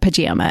your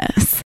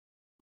pajamas.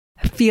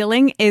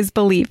 Feeling is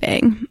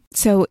believing.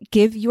 So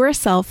give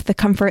yourself the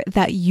comfort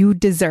that you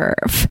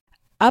deserve.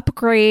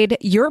 Upgrade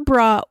your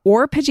bra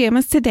or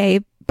pajamas today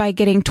by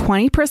getting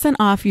 20%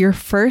 off your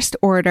first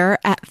order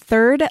at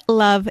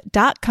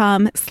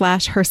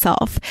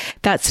thirdlove.com/herself.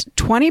 That's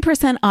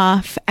 20%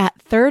 off at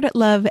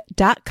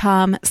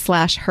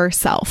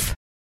thirdlove.com/herself.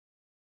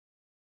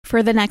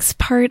 For the next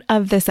part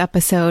of this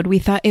episode, we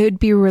thought it would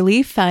be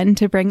really fun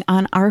to bring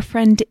on our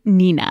friend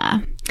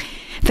Nina.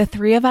 The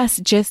three of us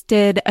just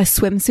did a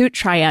swimsuit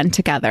try-on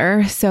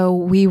together. So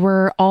we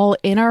were all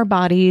in our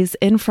bodies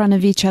in front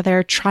of each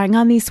other, trying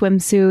on these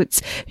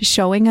swimsuits,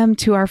 showing them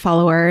to our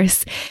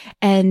followers.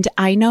 And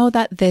I know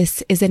that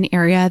this is an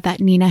area that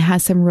Nina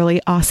has some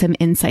really awesome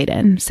insight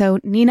in. So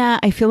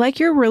Nina, I feel like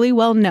you're really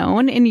well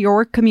known in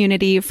your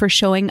community for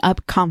showing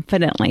up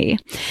confidently.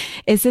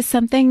 Is this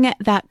something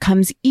that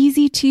comes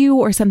easy to you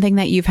or something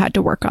that you've had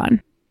to work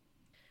on?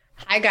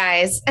 Hi,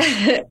 guys.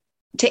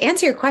 To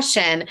answer your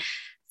question,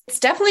 it's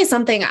definitely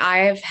something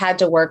I've had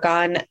to work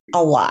on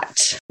a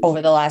lot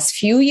over the last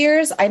few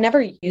years. I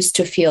never used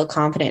to feel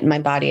confident in my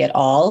body at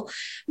all.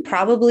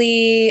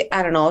 Probably,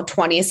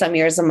 20 some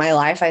years of my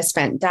life, I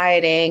spent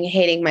dieting,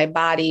 hating my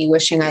body,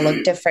 wishing I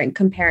looked different,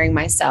 comparing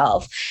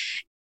myself.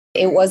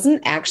 It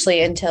wasn't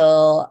actually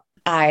until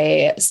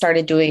I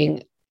started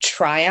doing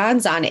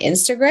try-ons on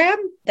Instagram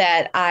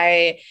that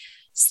I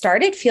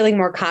started feeling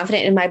more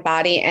confident in my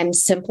body. And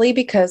simply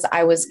because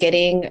I was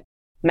getting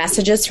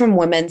messages from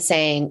women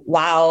saying,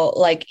 wow,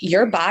 like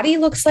your body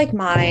looks like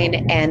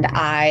mine. And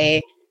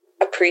I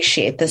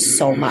appreciate this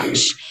so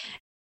much.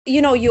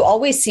 You know, you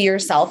always see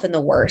yourself in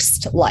the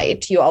worst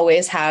light. You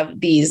always have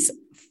these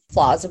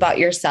flaws about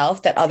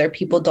yourself that other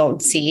people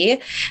don't see.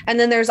 And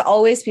then there's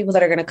always people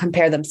that are going to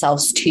compare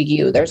themselves to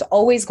you. There's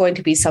always going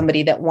to be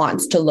somebody that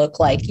wants to look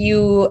like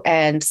you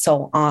and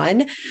so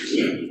on.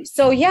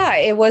 So yeah,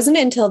 it wasn't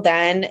until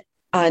then,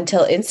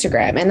 until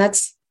Instagram. And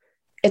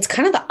it's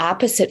kind of the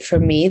opposite for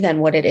me than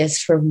what it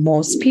is for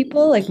most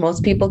people. Like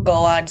most people go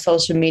on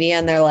social media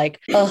and they're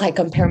like, oh, I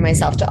compare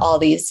myself to all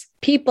these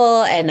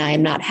people and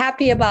I'm not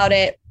happy about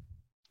it.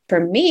 For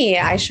me,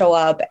 I show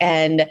up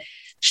and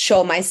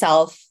show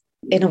myself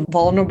in a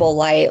vulnerable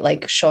light,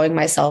 like showing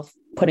myself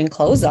putting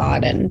clothes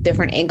on and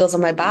different angles of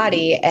my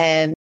body,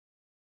 and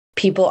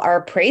people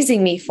are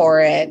praising me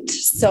for it.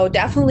 So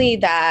definitely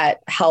that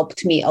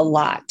helped me a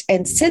lot.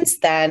 And since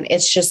then,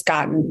 it's just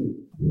gotten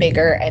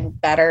bigger and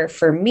better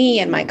for me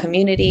and my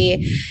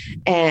community.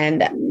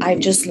 And I've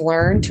just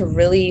learned to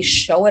really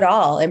show it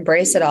all,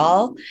 embrace it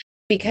all,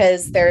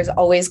 because there's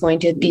always going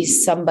to be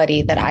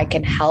somebody that I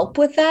can help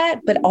with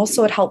that, but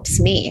also it helps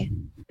me.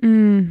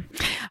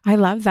 I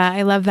love that.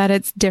 I love that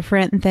it's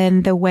different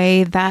than the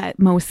way that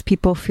most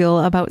people feel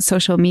about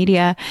social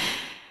media.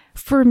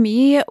 For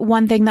me,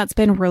 one thing that's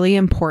been really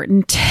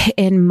important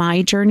in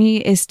my journey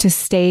is to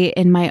stay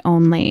in my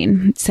own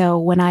lane. So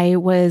when I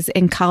was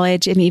in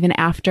college and even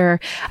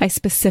after, I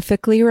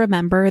specifically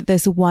remember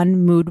this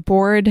one mood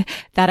board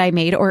that I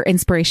made, or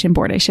inspiration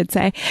board, I should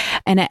say.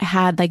 And it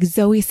had like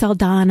Zoe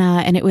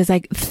Saldana, and it was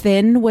like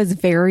thin was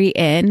very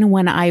in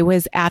when I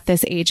was at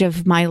this age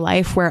of my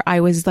life where I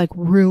was like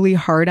really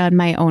hard on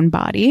my own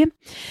body.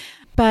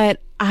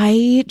 But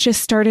I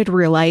just started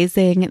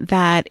realizing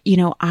that, you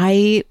know,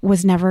 I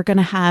was never going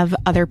to have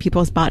other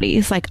people's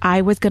bodies. Like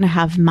I was going to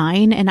have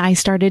mine. And I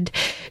started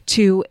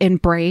to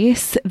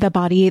embrace the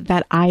body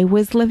that I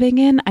was living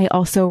in. I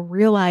also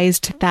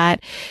realized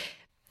that,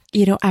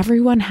 you know,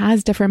 everyone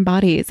has different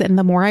bodies. And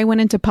the more I went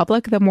into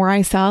public, the more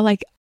I saw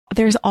like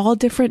there's all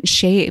different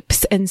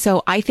shapes. And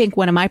so I think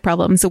one of my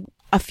problems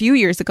a few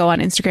years ago on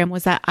Instagram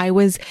was that I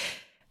was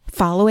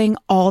following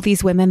all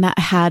these women that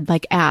had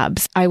like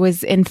abs. I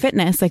was in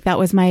fitness, like that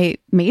was my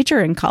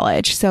major in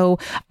college. So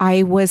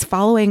I was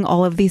following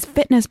all of these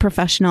fitness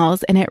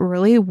professionals, and it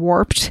really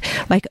warped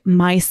like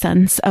my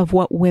sense of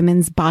what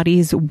women's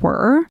bodies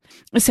were.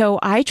 So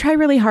I try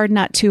really hard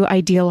not to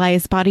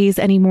idealize bodies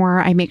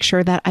anymore. I make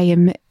sure that I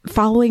am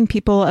following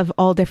people of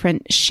all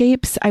different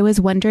shapes. I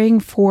was wondering,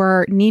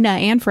 for Nina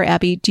and for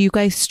Abby, do you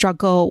guys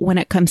struggle when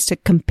it comes to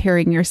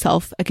comparing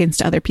yourself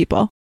against other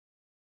people?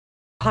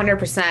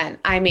 100%.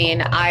 I mean,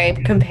 I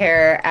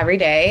compare every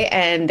day,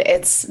 and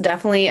it's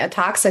definitely a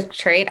toxic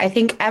trait. I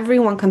think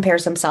everyone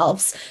compares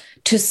themselves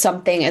to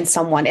something and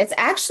someone. It's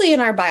actually in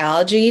our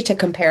biology to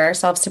compare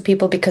ourselves to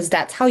people, because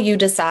that's how you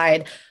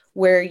decide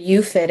where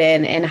you fit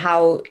in and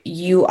how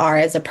you are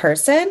as a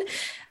person.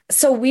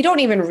 So we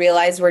don't even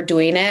realize we're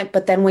doing it.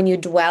 But then when you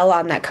dwell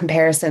on that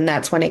comparison,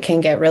 that's when it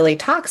can get really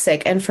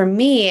toxic. And for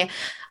me,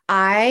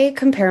 I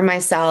compare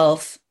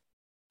myself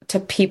to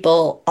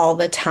people all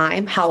the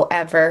time.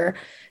 However,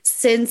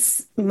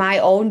 since my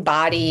own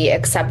body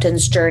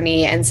acceptance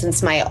journey and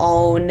since my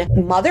own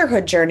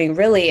motherhood journey,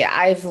 really,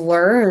 I've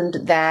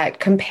learned that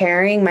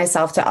comparing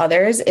myself to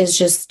others is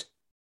just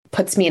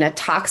puts me in a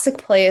toxic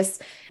place.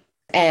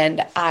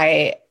 And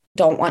I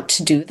don't want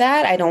to do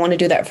that. I don't want to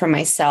do that for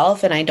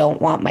myself. And I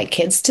don't want my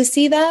kids to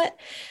see that.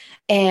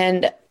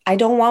 And I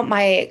don't want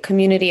my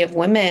community of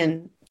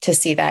women to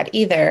see that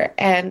either.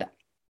 And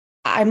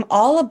I'm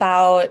all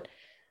about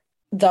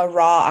the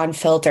raw,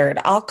 unfiltered.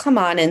 I'll come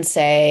on and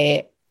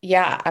say,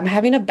 yeah, I'm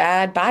having a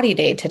bad body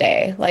day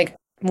today. Like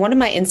one of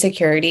my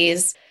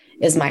insecurities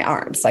is my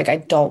arms. Like I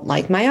don't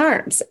like my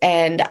arms.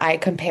 And I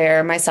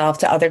compare myself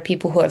to other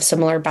people who have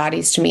similar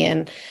bodies to me.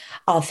 And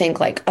I'll think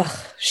like,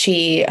 oh,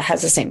 she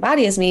has the same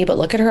body as me, but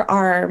look at her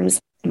arms.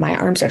 My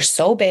arms are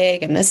so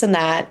big and this and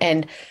that.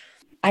 And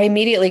I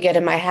immediately get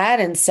in my head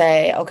and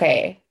say,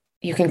 okay,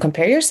 you can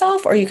compare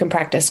yourself or you can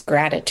practice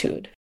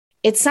gratitude.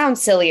 It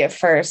sounds silly at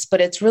first,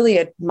 but it's really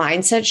a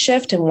mindset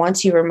shift. And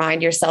once you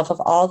remind yourself of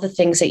all the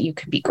things that you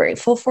can be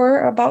grateful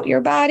for about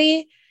your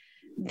body,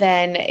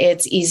 then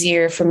it's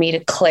easier for me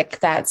to click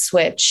that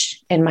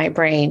switch in my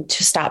brain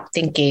to stop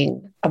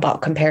thinking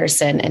about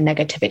comparison and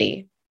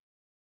negativity.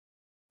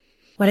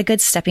 What a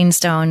good stepping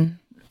stone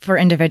for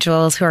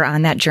individuals who are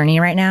on that journey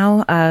right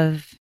now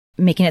of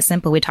making it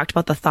simple. We talked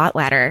about the thought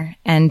ladder,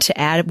 and to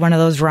add one of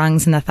those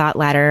rungs in the thought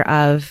ladder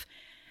of,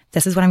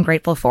 this is what I'm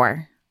grateful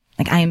for.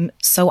 Like, I'm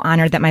so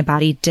honored that my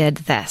body did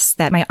this,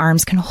 that my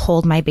arms can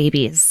hold my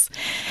babies,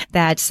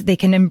 that they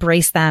can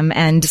embrace them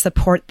and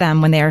support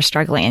them when they are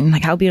struggling.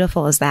 Like, how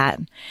beautiful is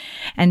that?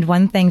 And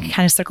one thing,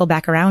 kind of circle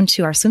back around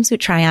to our swimsuit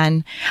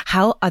try-on,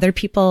 how other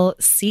people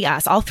see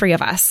us, all three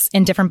of us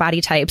in different body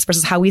types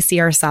versus how we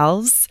see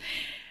ourselves.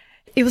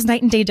 it was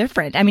night and day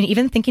different. I mean,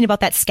 even thinking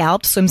about that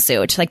scalloped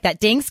swimsuit, like that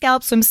dang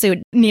scalloped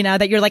swimsuit, Nina,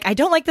 that you're like, I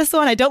don't like this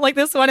one. I don't like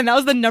this one. And that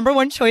was the number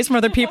one choice from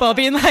other people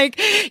being like,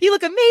 you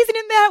look amazing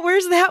in that.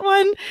 Where's that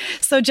one?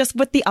 So just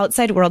what the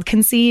outside world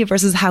can see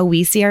versus how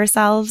we see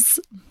ourselves,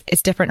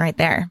 it's different right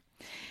there.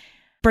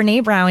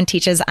 Brene Brown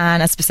teaches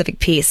on a specific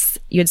piece.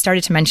 You had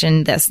started to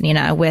mention this,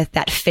 Nina, with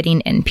that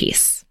fitting in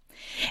piece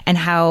and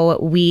how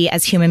we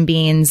as human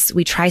beings,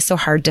 we try so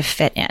hard to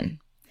fit in.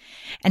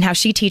 And how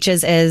she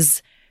teaches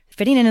is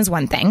fitting in is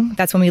one thing.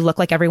 That's when we look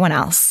like everyone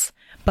else.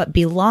 But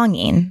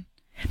belonging,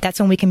 that's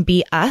when we can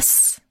be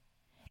us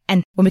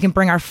and when we can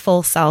bring our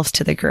full selves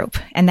to the group.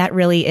 And that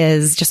really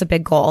is just a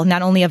big goal,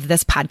 not only of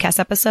this podcast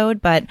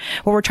episode, but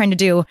what we're trying to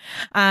do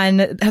on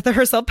the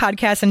Herself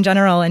podcast in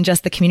general and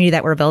just the community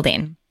that we're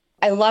building.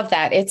 I love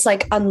that. It's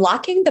like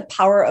unlocking the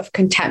power of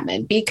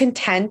contentment. Be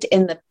content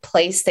in the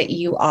place that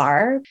you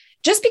are.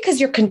 Just because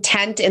you're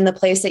content in the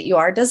place that you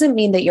are doesn't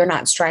mean that you're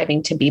not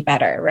striving to be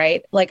better,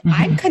 right? Like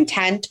I'm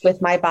content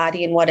with my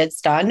body and what it's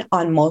done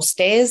on most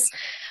days.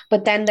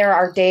 But then there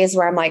are days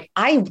where I'm like,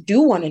 I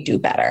do want to do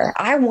better.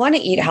 I want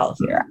to eat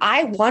healthier.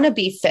 I want to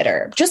be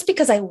fitter. Just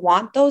because I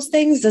want those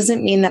things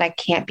doesn't mean that I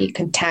can't be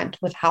content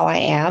with how I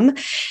am.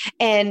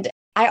 And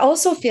I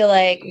also feel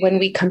like when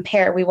we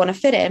compare, we want to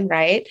fit in,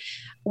 right?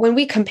 When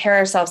we compare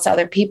ourselves to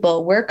other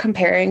people, we're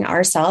comparing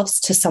ourselves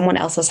to someone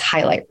else's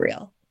highlight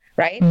reel.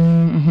 Right?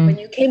 Mm-hmm. When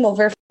you came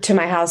over to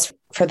my house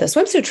for the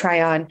swimsuit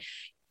try on,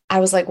 I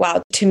was like,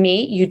 wow, to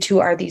me, you two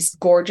are these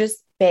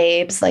gorgeous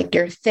babes. Like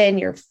you're thin,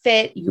 you're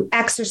fit, you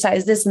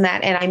exercise this and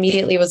that. And I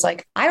immediately was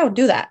like, I don't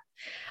do that.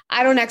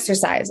 I don't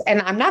exercise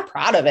and I'm not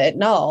proud of it.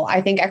 No,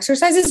 I think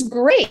exercise is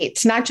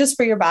great, not just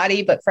for your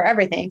body, but for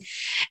everything.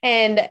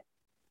 And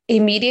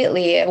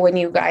immediately when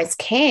you guys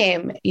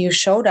came, you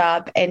showed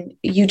up and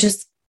you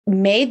just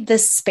made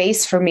this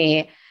space for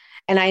me.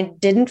 And I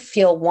didn't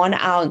feel 1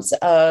 ounce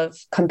of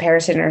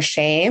comparison or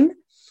shame.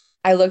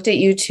 I looked at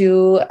you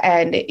two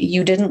and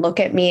you didn't look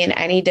at me in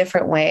any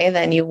different way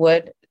than you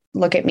would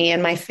look at me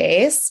in my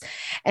face.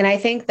 And I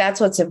think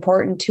that's what's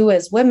important too,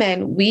 as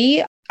women,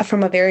 we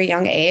from a very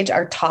young age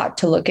are taught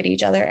to look at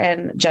each other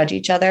and judge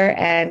each other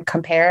and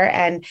compare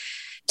and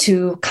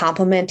to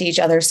compliment each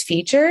other's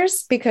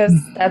features because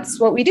that's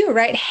what we do,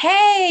 right?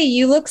 Hey,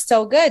 you look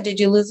so good. Did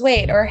you lose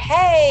weight? Or,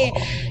 hey,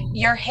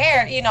 your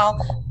hair,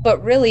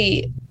 but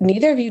really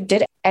neither of you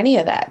did any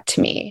of that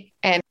to me.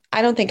 And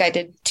I don't think I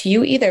did to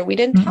you either. We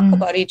didn't talk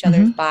about each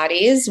other's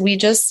bodies. We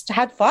just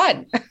had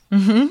fun.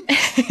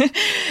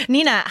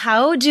 Nina,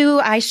 how do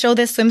I show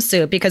this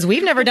swimsuit? Because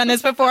we've never done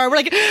this before. We're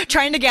like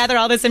trying to gather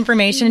all this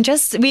information.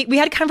 Just we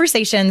had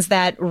conversations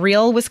that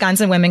real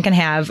Wisconsin women can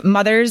have,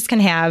 mothers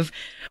can have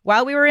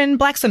while we were in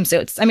black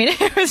swimsuits. I mean,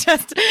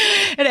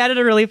 it added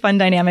a really fun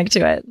dynamic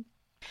to it.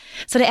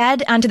 So to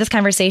add onto this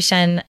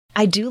conversation,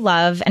 I do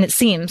love, and it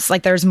seems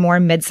like there's more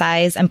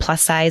mid-size and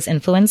plus size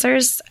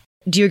influencers.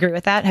 Do you agree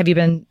with that? Have you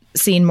been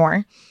seeing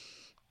more?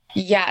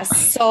 Yes.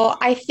 So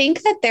I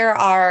think that there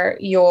are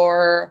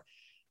your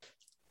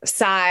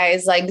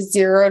size like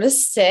 0 to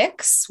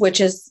 6,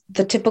 which is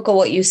the typical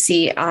what you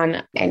see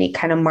on any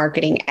kind of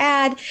marketing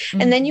ad.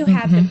 And then you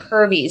have the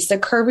curvies. The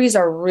curvies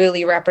are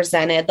really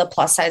represented, the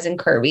plus size and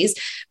curvies.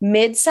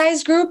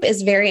 Mid-size group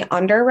is very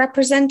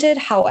underrepresented.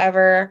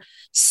 However,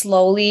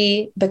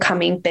 slowly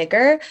becoming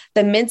bigger.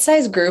 The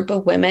mid-size group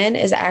of women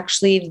is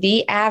actually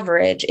the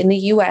average in the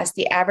US.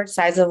 The average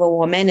size of a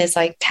woman is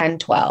like 10,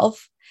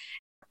 12.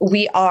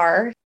 We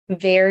are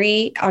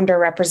very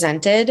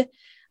underrepresented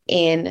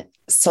in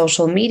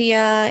social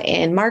media,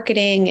 in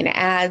marketing, in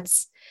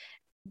ads,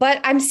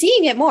 but I'm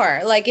seeing it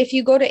more. Like if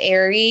you go to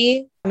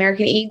Aerie,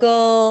 American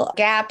Eagle,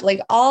 Gap,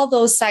 like all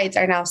those sites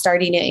are now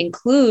starting to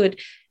include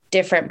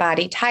different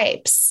body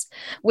types,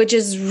 which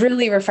is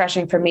really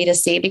refreshing for me to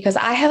see because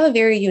I have a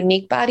very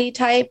unique body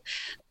type.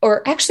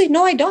 Or actually,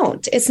 no, I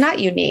don't. It's not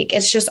unique.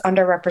 It's just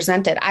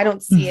underrepresented. I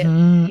don't see it,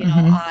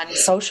 on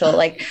social.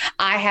 Like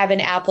I have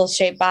an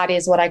apple-shaped body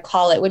is what I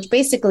call it, which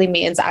basically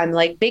means I'm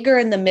like bigger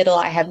in the middle.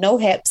 I have no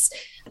hips.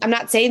 I'm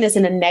not saying this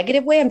in a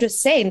negative way. I'm just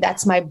saying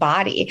that's my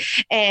body.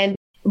 And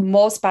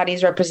most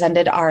bodies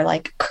represented are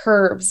like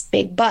curves,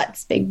 big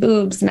butts, big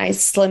boobs,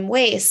 nice slim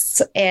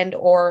waists, and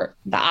or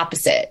the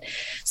opposite.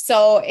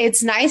 So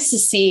it's nice to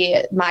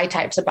see my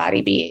types of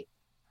body be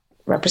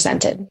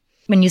represented.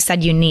 When you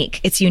said unique,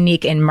 it's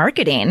unique in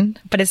marketing,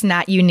 but it's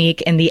not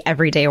unique in the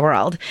everyday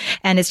world.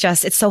 And it's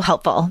so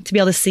helpful to be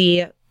able to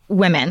see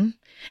women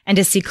and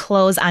to see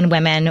clothes on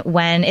women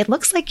when it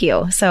looks like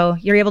you. So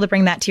you're able to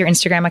bring that to your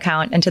Instagram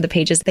account and to the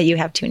pages that you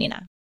have too,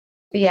 Nina.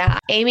 Yeah.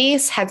 Amy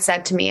had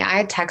said to me, I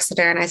had texted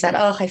her and I said,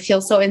 oh, I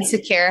feel so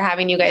insecure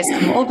having you guys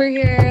come over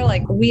here.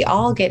 Like we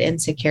all get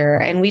insecure.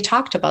 And we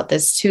talked about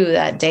this too,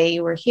 that day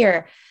you were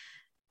here.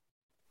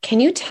 Can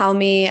you tell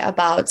me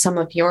about some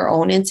of your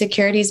own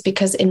insecurities?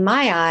 Because in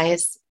my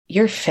eyes,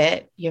 you're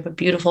fit, you have a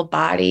beautiful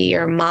body,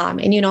 you're a mom,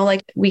 and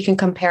like we can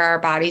compare our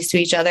bodies to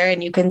each other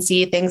and you can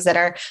see things that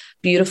are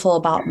beautiful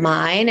about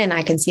mine and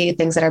I can see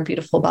things that are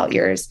beautiful about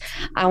yours.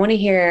 I want to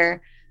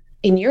hear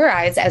in your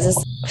eyes as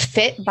a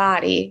fit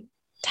body,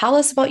 tell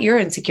us about your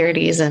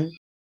insecurities and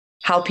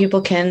how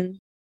people can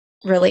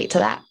relate to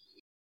that.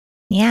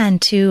 Yeah.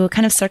 And to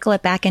kind of circle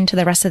it back into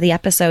the rest of the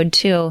episode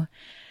too,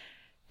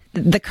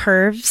 the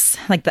curves,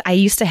 I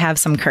used to have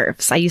some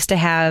curves. I used to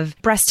have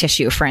breast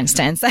tissue, for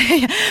instance.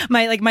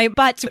 my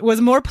butt was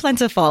more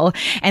plentiful,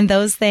 and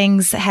those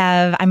things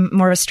I'm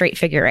more of a straight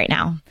figure right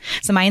now.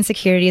 So my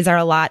insecurities are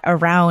a lot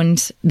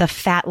around the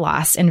fat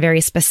loss in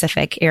very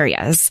specific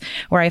areas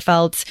where I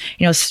felt,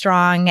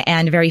 strong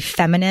and very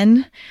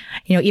feminine,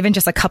 even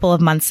just a couple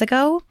of months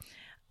ago.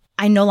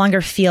 I no longer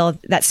feel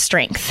that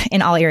strength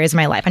in all areas of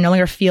my life. I no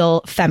longer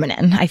feel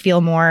feminine. I feel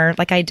more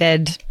like I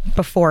did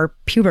before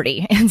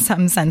puberty in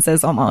some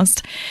senses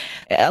almost.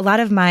 A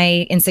lot of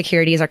my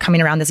insecurities are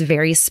coming around this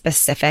very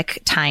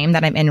specific time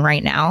that I'm in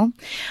right now.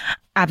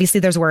 Obviously,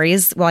 there's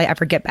worries. Will I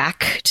ever get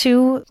back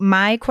to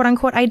my quote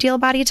unquote ideal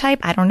body type?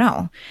 I don't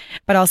know.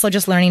 But also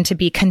just learning to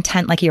be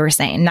content, like you were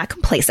saying, not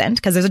complacent,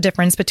 because there's a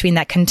difference between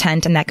that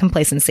content and that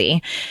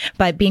complacency.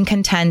 But being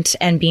content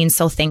and being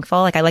so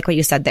thankful, I like what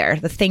you said there,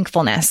 the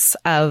thankfulness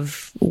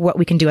of what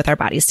we can do with our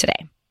bodies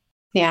today.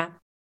 Yeah.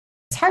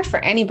 It's hard for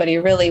anybody,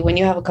 really, when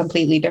you have a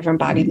completely different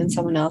body than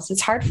someone else.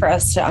 It's hard for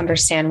us to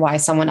understand why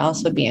someone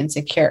else would be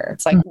insecure.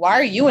 It's like, why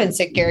are you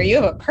insecure? You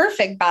have a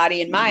perfect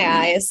body in my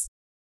eyes.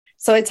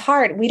 So it's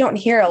hard. We don't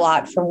hear a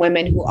lot from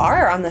women who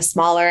are on the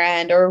smaller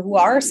end or who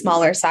are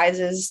smaller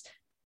sizes.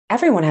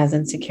 Everyone has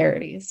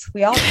insecurities.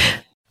 We all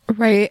do.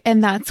 Right.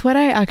 And that's what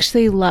I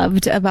actually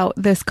loved about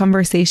this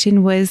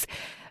conversation was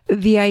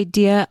the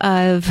idea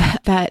of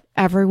that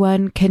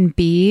everyone can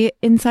be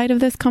inside of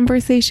this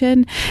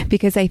conversation,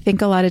 because I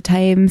think a lot of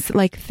times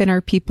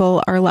thinner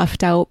people are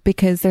left out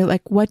because they're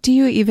like, what are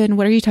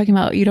you talking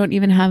about? You don't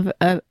even have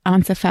an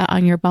ounce of fat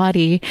on your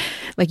body.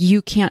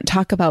 You can't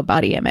talk about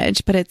body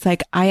image. But it's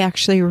I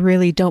actually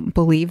really don't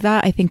believe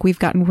that. I think we've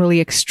gotten really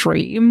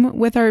extreme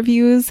with our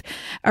views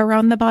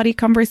around the body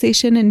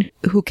conversation and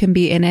who can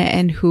be in it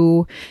and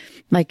who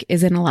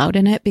isn't allowed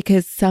in it,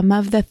 because some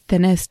of the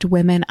thinnest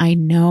women I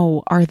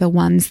know are the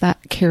ones that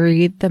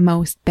carry the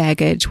most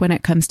baggage when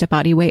it comes to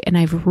body weight. And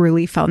I've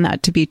really found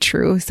that to be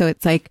true. So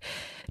it's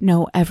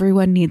no,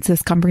 everyone needs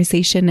this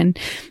conversation and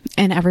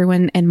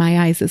everyone in my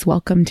eyes is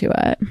welcome to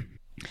it.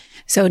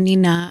 So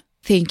Nina,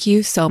 thank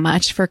you so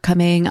much for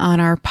coming on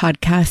our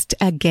podcast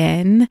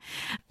again.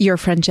 Your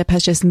friendship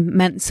has just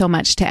meant so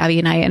much to Abby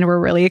and I, and we're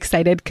really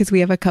excited because we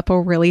have a couple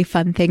really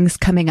fun things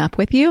coming up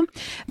with you.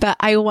 But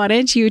I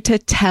wanted you to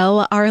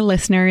tell our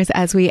listeners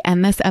as we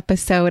end this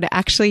episode,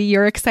 actually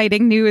your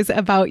exciting news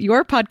about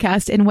your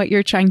podcast and what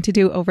you're trying to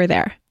do over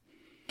there.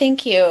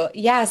 Thank you.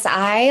 Yes,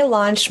 I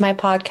launched my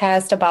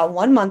podcast about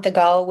 1 month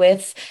ago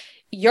with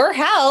your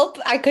help.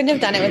 I couldn't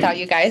have done it without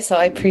you guys, so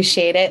I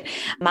appreciate it.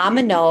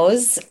 Mama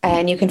Knows,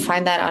 and you can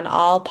find that on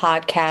all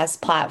podcast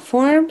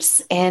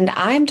platforms. And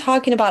I'm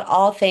talking about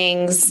all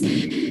things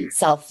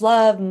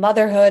self-love,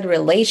 motherhood,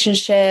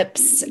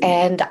 relationships,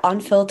 and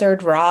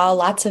unfiltered raw,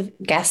 lots of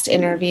guest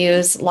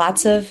interviews,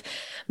 lots of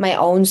my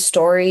own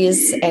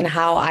stories and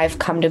how I've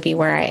come to be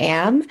where I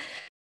am.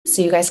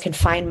 So you guys can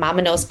find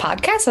Mama Knows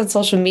podcast on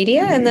social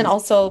media, and then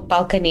also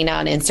Balkanina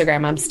on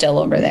Instagram. I'm still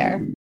over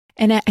there.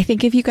 And I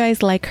think if you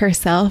guys like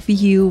herself,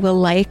 you will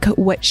like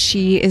what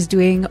she is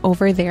doing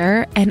over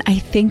there. And I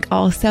think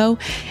also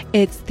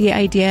it's the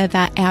idea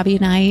that Abby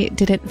and I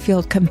didn't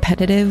feel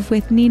competitive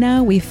with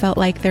Nina. We felt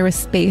like there was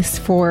space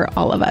for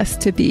all of us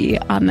to be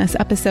on this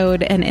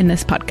episode and in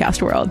this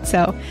podcast world.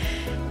 So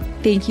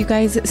thank you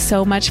guys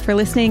so much for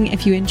listening.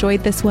 If you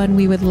enjoyed this one,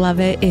 we would love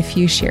it if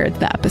you shared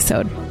the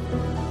episode.